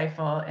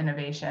stifle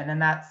innovation.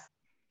 And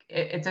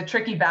it's a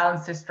tricky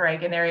balance to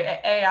strike. In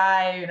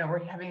AI,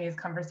 we're having these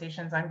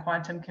conversations on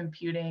quantum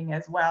computing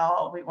as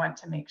well. We want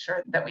to make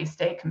sure that we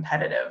stay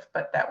competitive,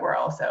 but that we're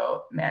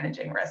also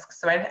managing risks.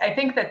 So I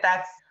think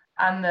that's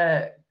on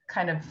the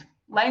kind of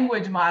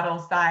language model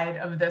side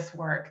of this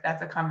work.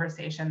 That's a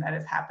conversation that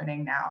is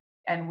happening now.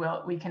 And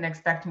we can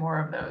expect more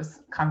of those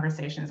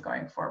conversations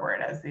going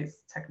forward as these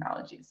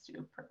technologies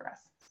do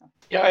progress. So.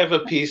 Yeah, I have a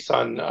piece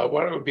on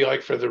what it would be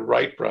like for the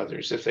Wright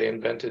brothers if they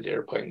invented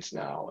airplanes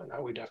now, and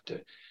how we'd have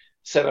to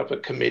set up a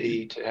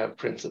committee to have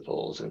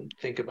principles and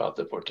think about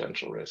the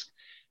potential risk.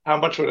 How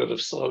much would it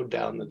have slowed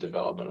down the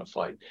development of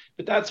flight?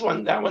 But that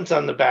one's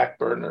on the back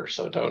burner,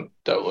 so don't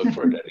look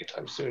for it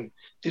anytime soon.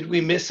 Did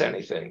we miss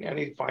anything?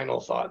 Any final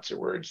thoughts or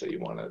words that you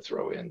want to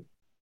throw in?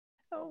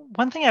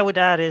 One thing I would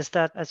add is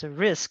that as a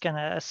risk and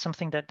as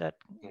something that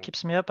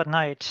keeps me up at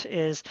night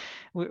is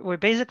we're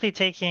basically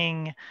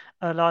taking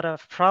a lot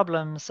of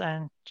problems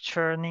and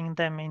turning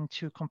them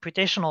into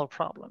computational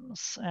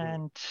problems.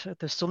 And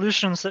the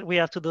solutions that we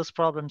have to those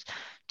problems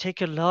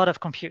take a lot of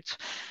compute.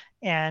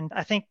 And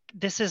I think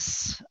this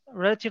is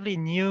relatively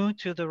new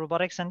to the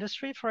robotics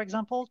industry, for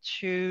example,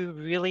 to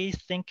really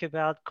think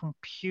about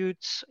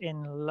compute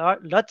in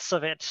lots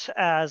of it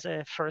as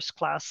a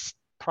first-class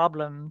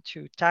problem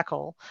to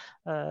tackle.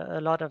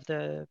 A lot of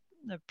the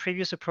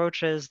previous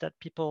approaches that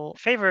people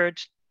favored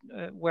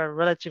were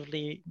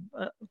relatively,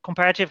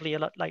 comparatively a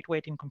lot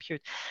lightweight in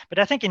compute. But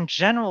I think in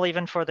general,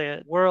 even for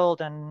the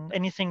world and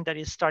anything that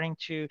is starting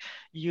to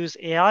use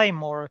AI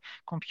more,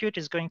 compute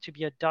is going to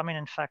be a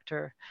dominant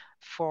factor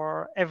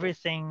for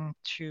everything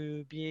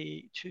to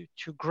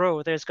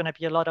grow. There's going to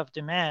be a lot of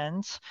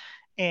demand.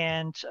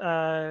 And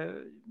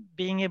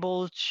being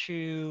able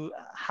to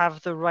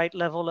have the right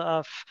level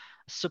of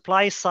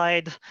supply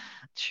side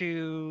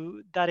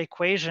to that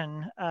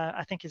equation,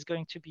 I think is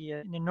going to be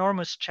an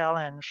enormous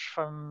challenge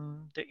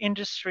from the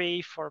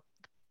industry, for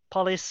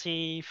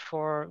policy,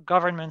 for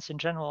governments in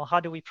general. How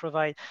do we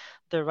provide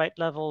the right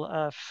level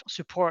of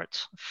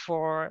support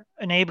for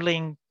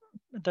enabling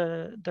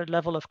the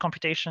level of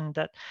computation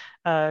that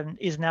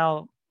is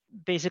now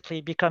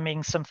basically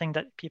becoming something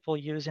that people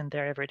use in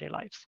their everyday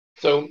lives?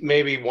 So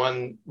maybe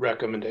one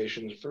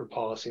recommendation for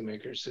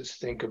policymakers is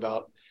think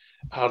about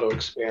how to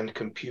expand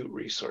compute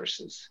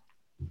resources,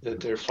 that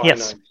they're finite.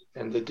 Yes.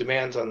 And the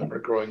demands on them are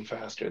growing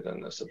faster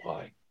than the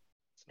supply.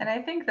 And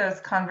I think those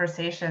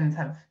conversations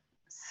have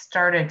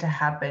started to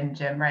happen,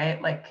 Jim,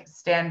 right? Like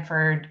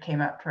Stanford came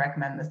up to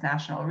recommend this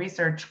national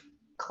research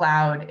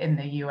cloud in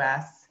the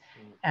US,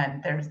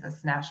 and there's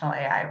this national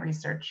AI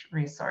research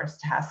resource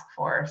task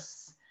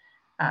force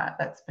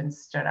that's been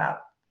stood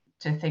up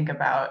to think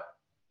about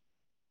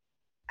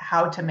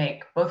how to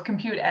make both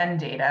compute and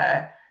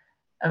data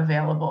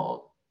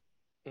available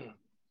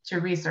to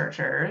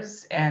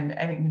researchers, and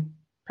I think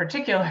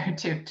particular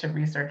to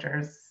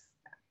researchers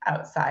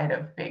outside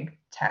of big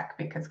tech,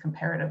 because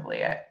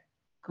comparatively at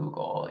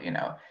Google,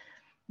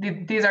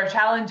 these are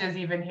challenges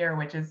even here,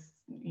 which is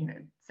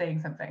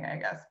saying something, I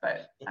guess,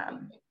 but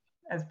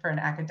as for an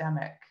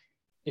academic.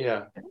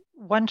 Yeah.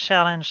 One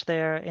challenge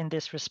there in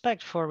this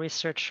respect for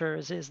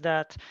researchers is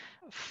that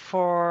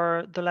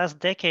for the last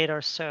decade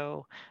or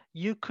so,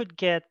 you could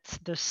get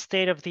the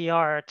state of the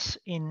art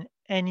in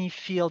any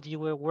field you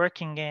were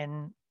working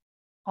in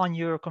on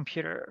your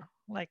computer.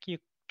 Like you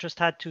just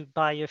had to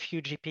buy a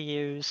few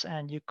GPUs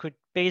and you could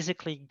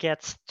basically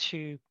get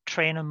to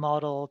train a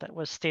model that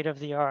was state of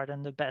the art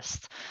and the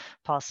best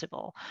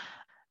possible.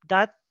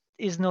 That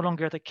is no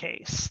longer the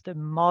case. The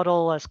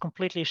model has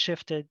completely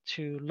shifted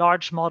to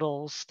large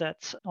models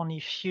that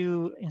only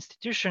few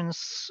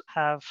institutions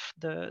have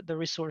the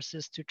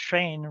resources to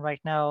train right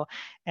now,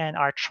 and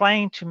are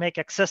trying to make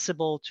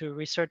accessible to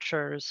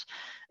researchers,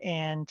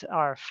 and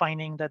are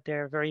finding that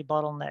they're very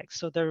bottlenecked.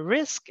 So the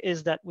risk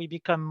is that we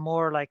become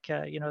more like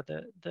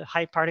the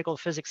high particle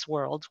physics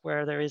world,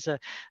 where there is a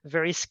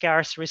very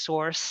scarce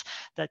resource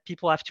that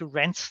people have to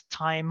rent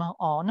time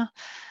on.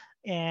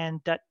 And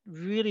that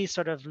really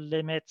sort of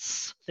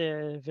limits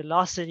the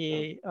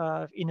velocity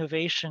of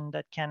innovation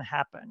that can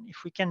happen.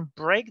 If we can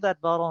break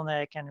that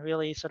bottleneck and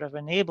really sort of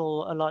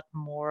enable a lot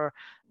more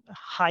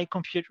high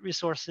compute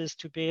resources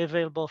to be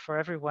available for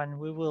everyone,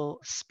 we will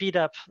speed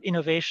up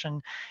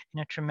innovation in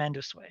a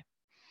tremendous way.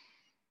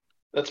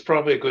 That's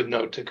probably a good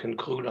note to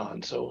conclude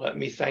on. So let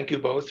me thank you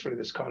both for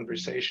this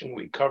conversation.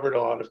 We covered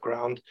a lot of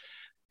ground,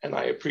 and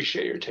I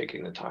appreciate your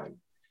taking the time.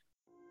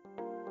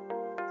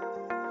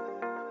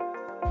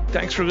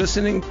 Thanks for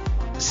listening.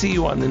 See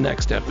you on the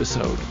next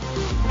episode.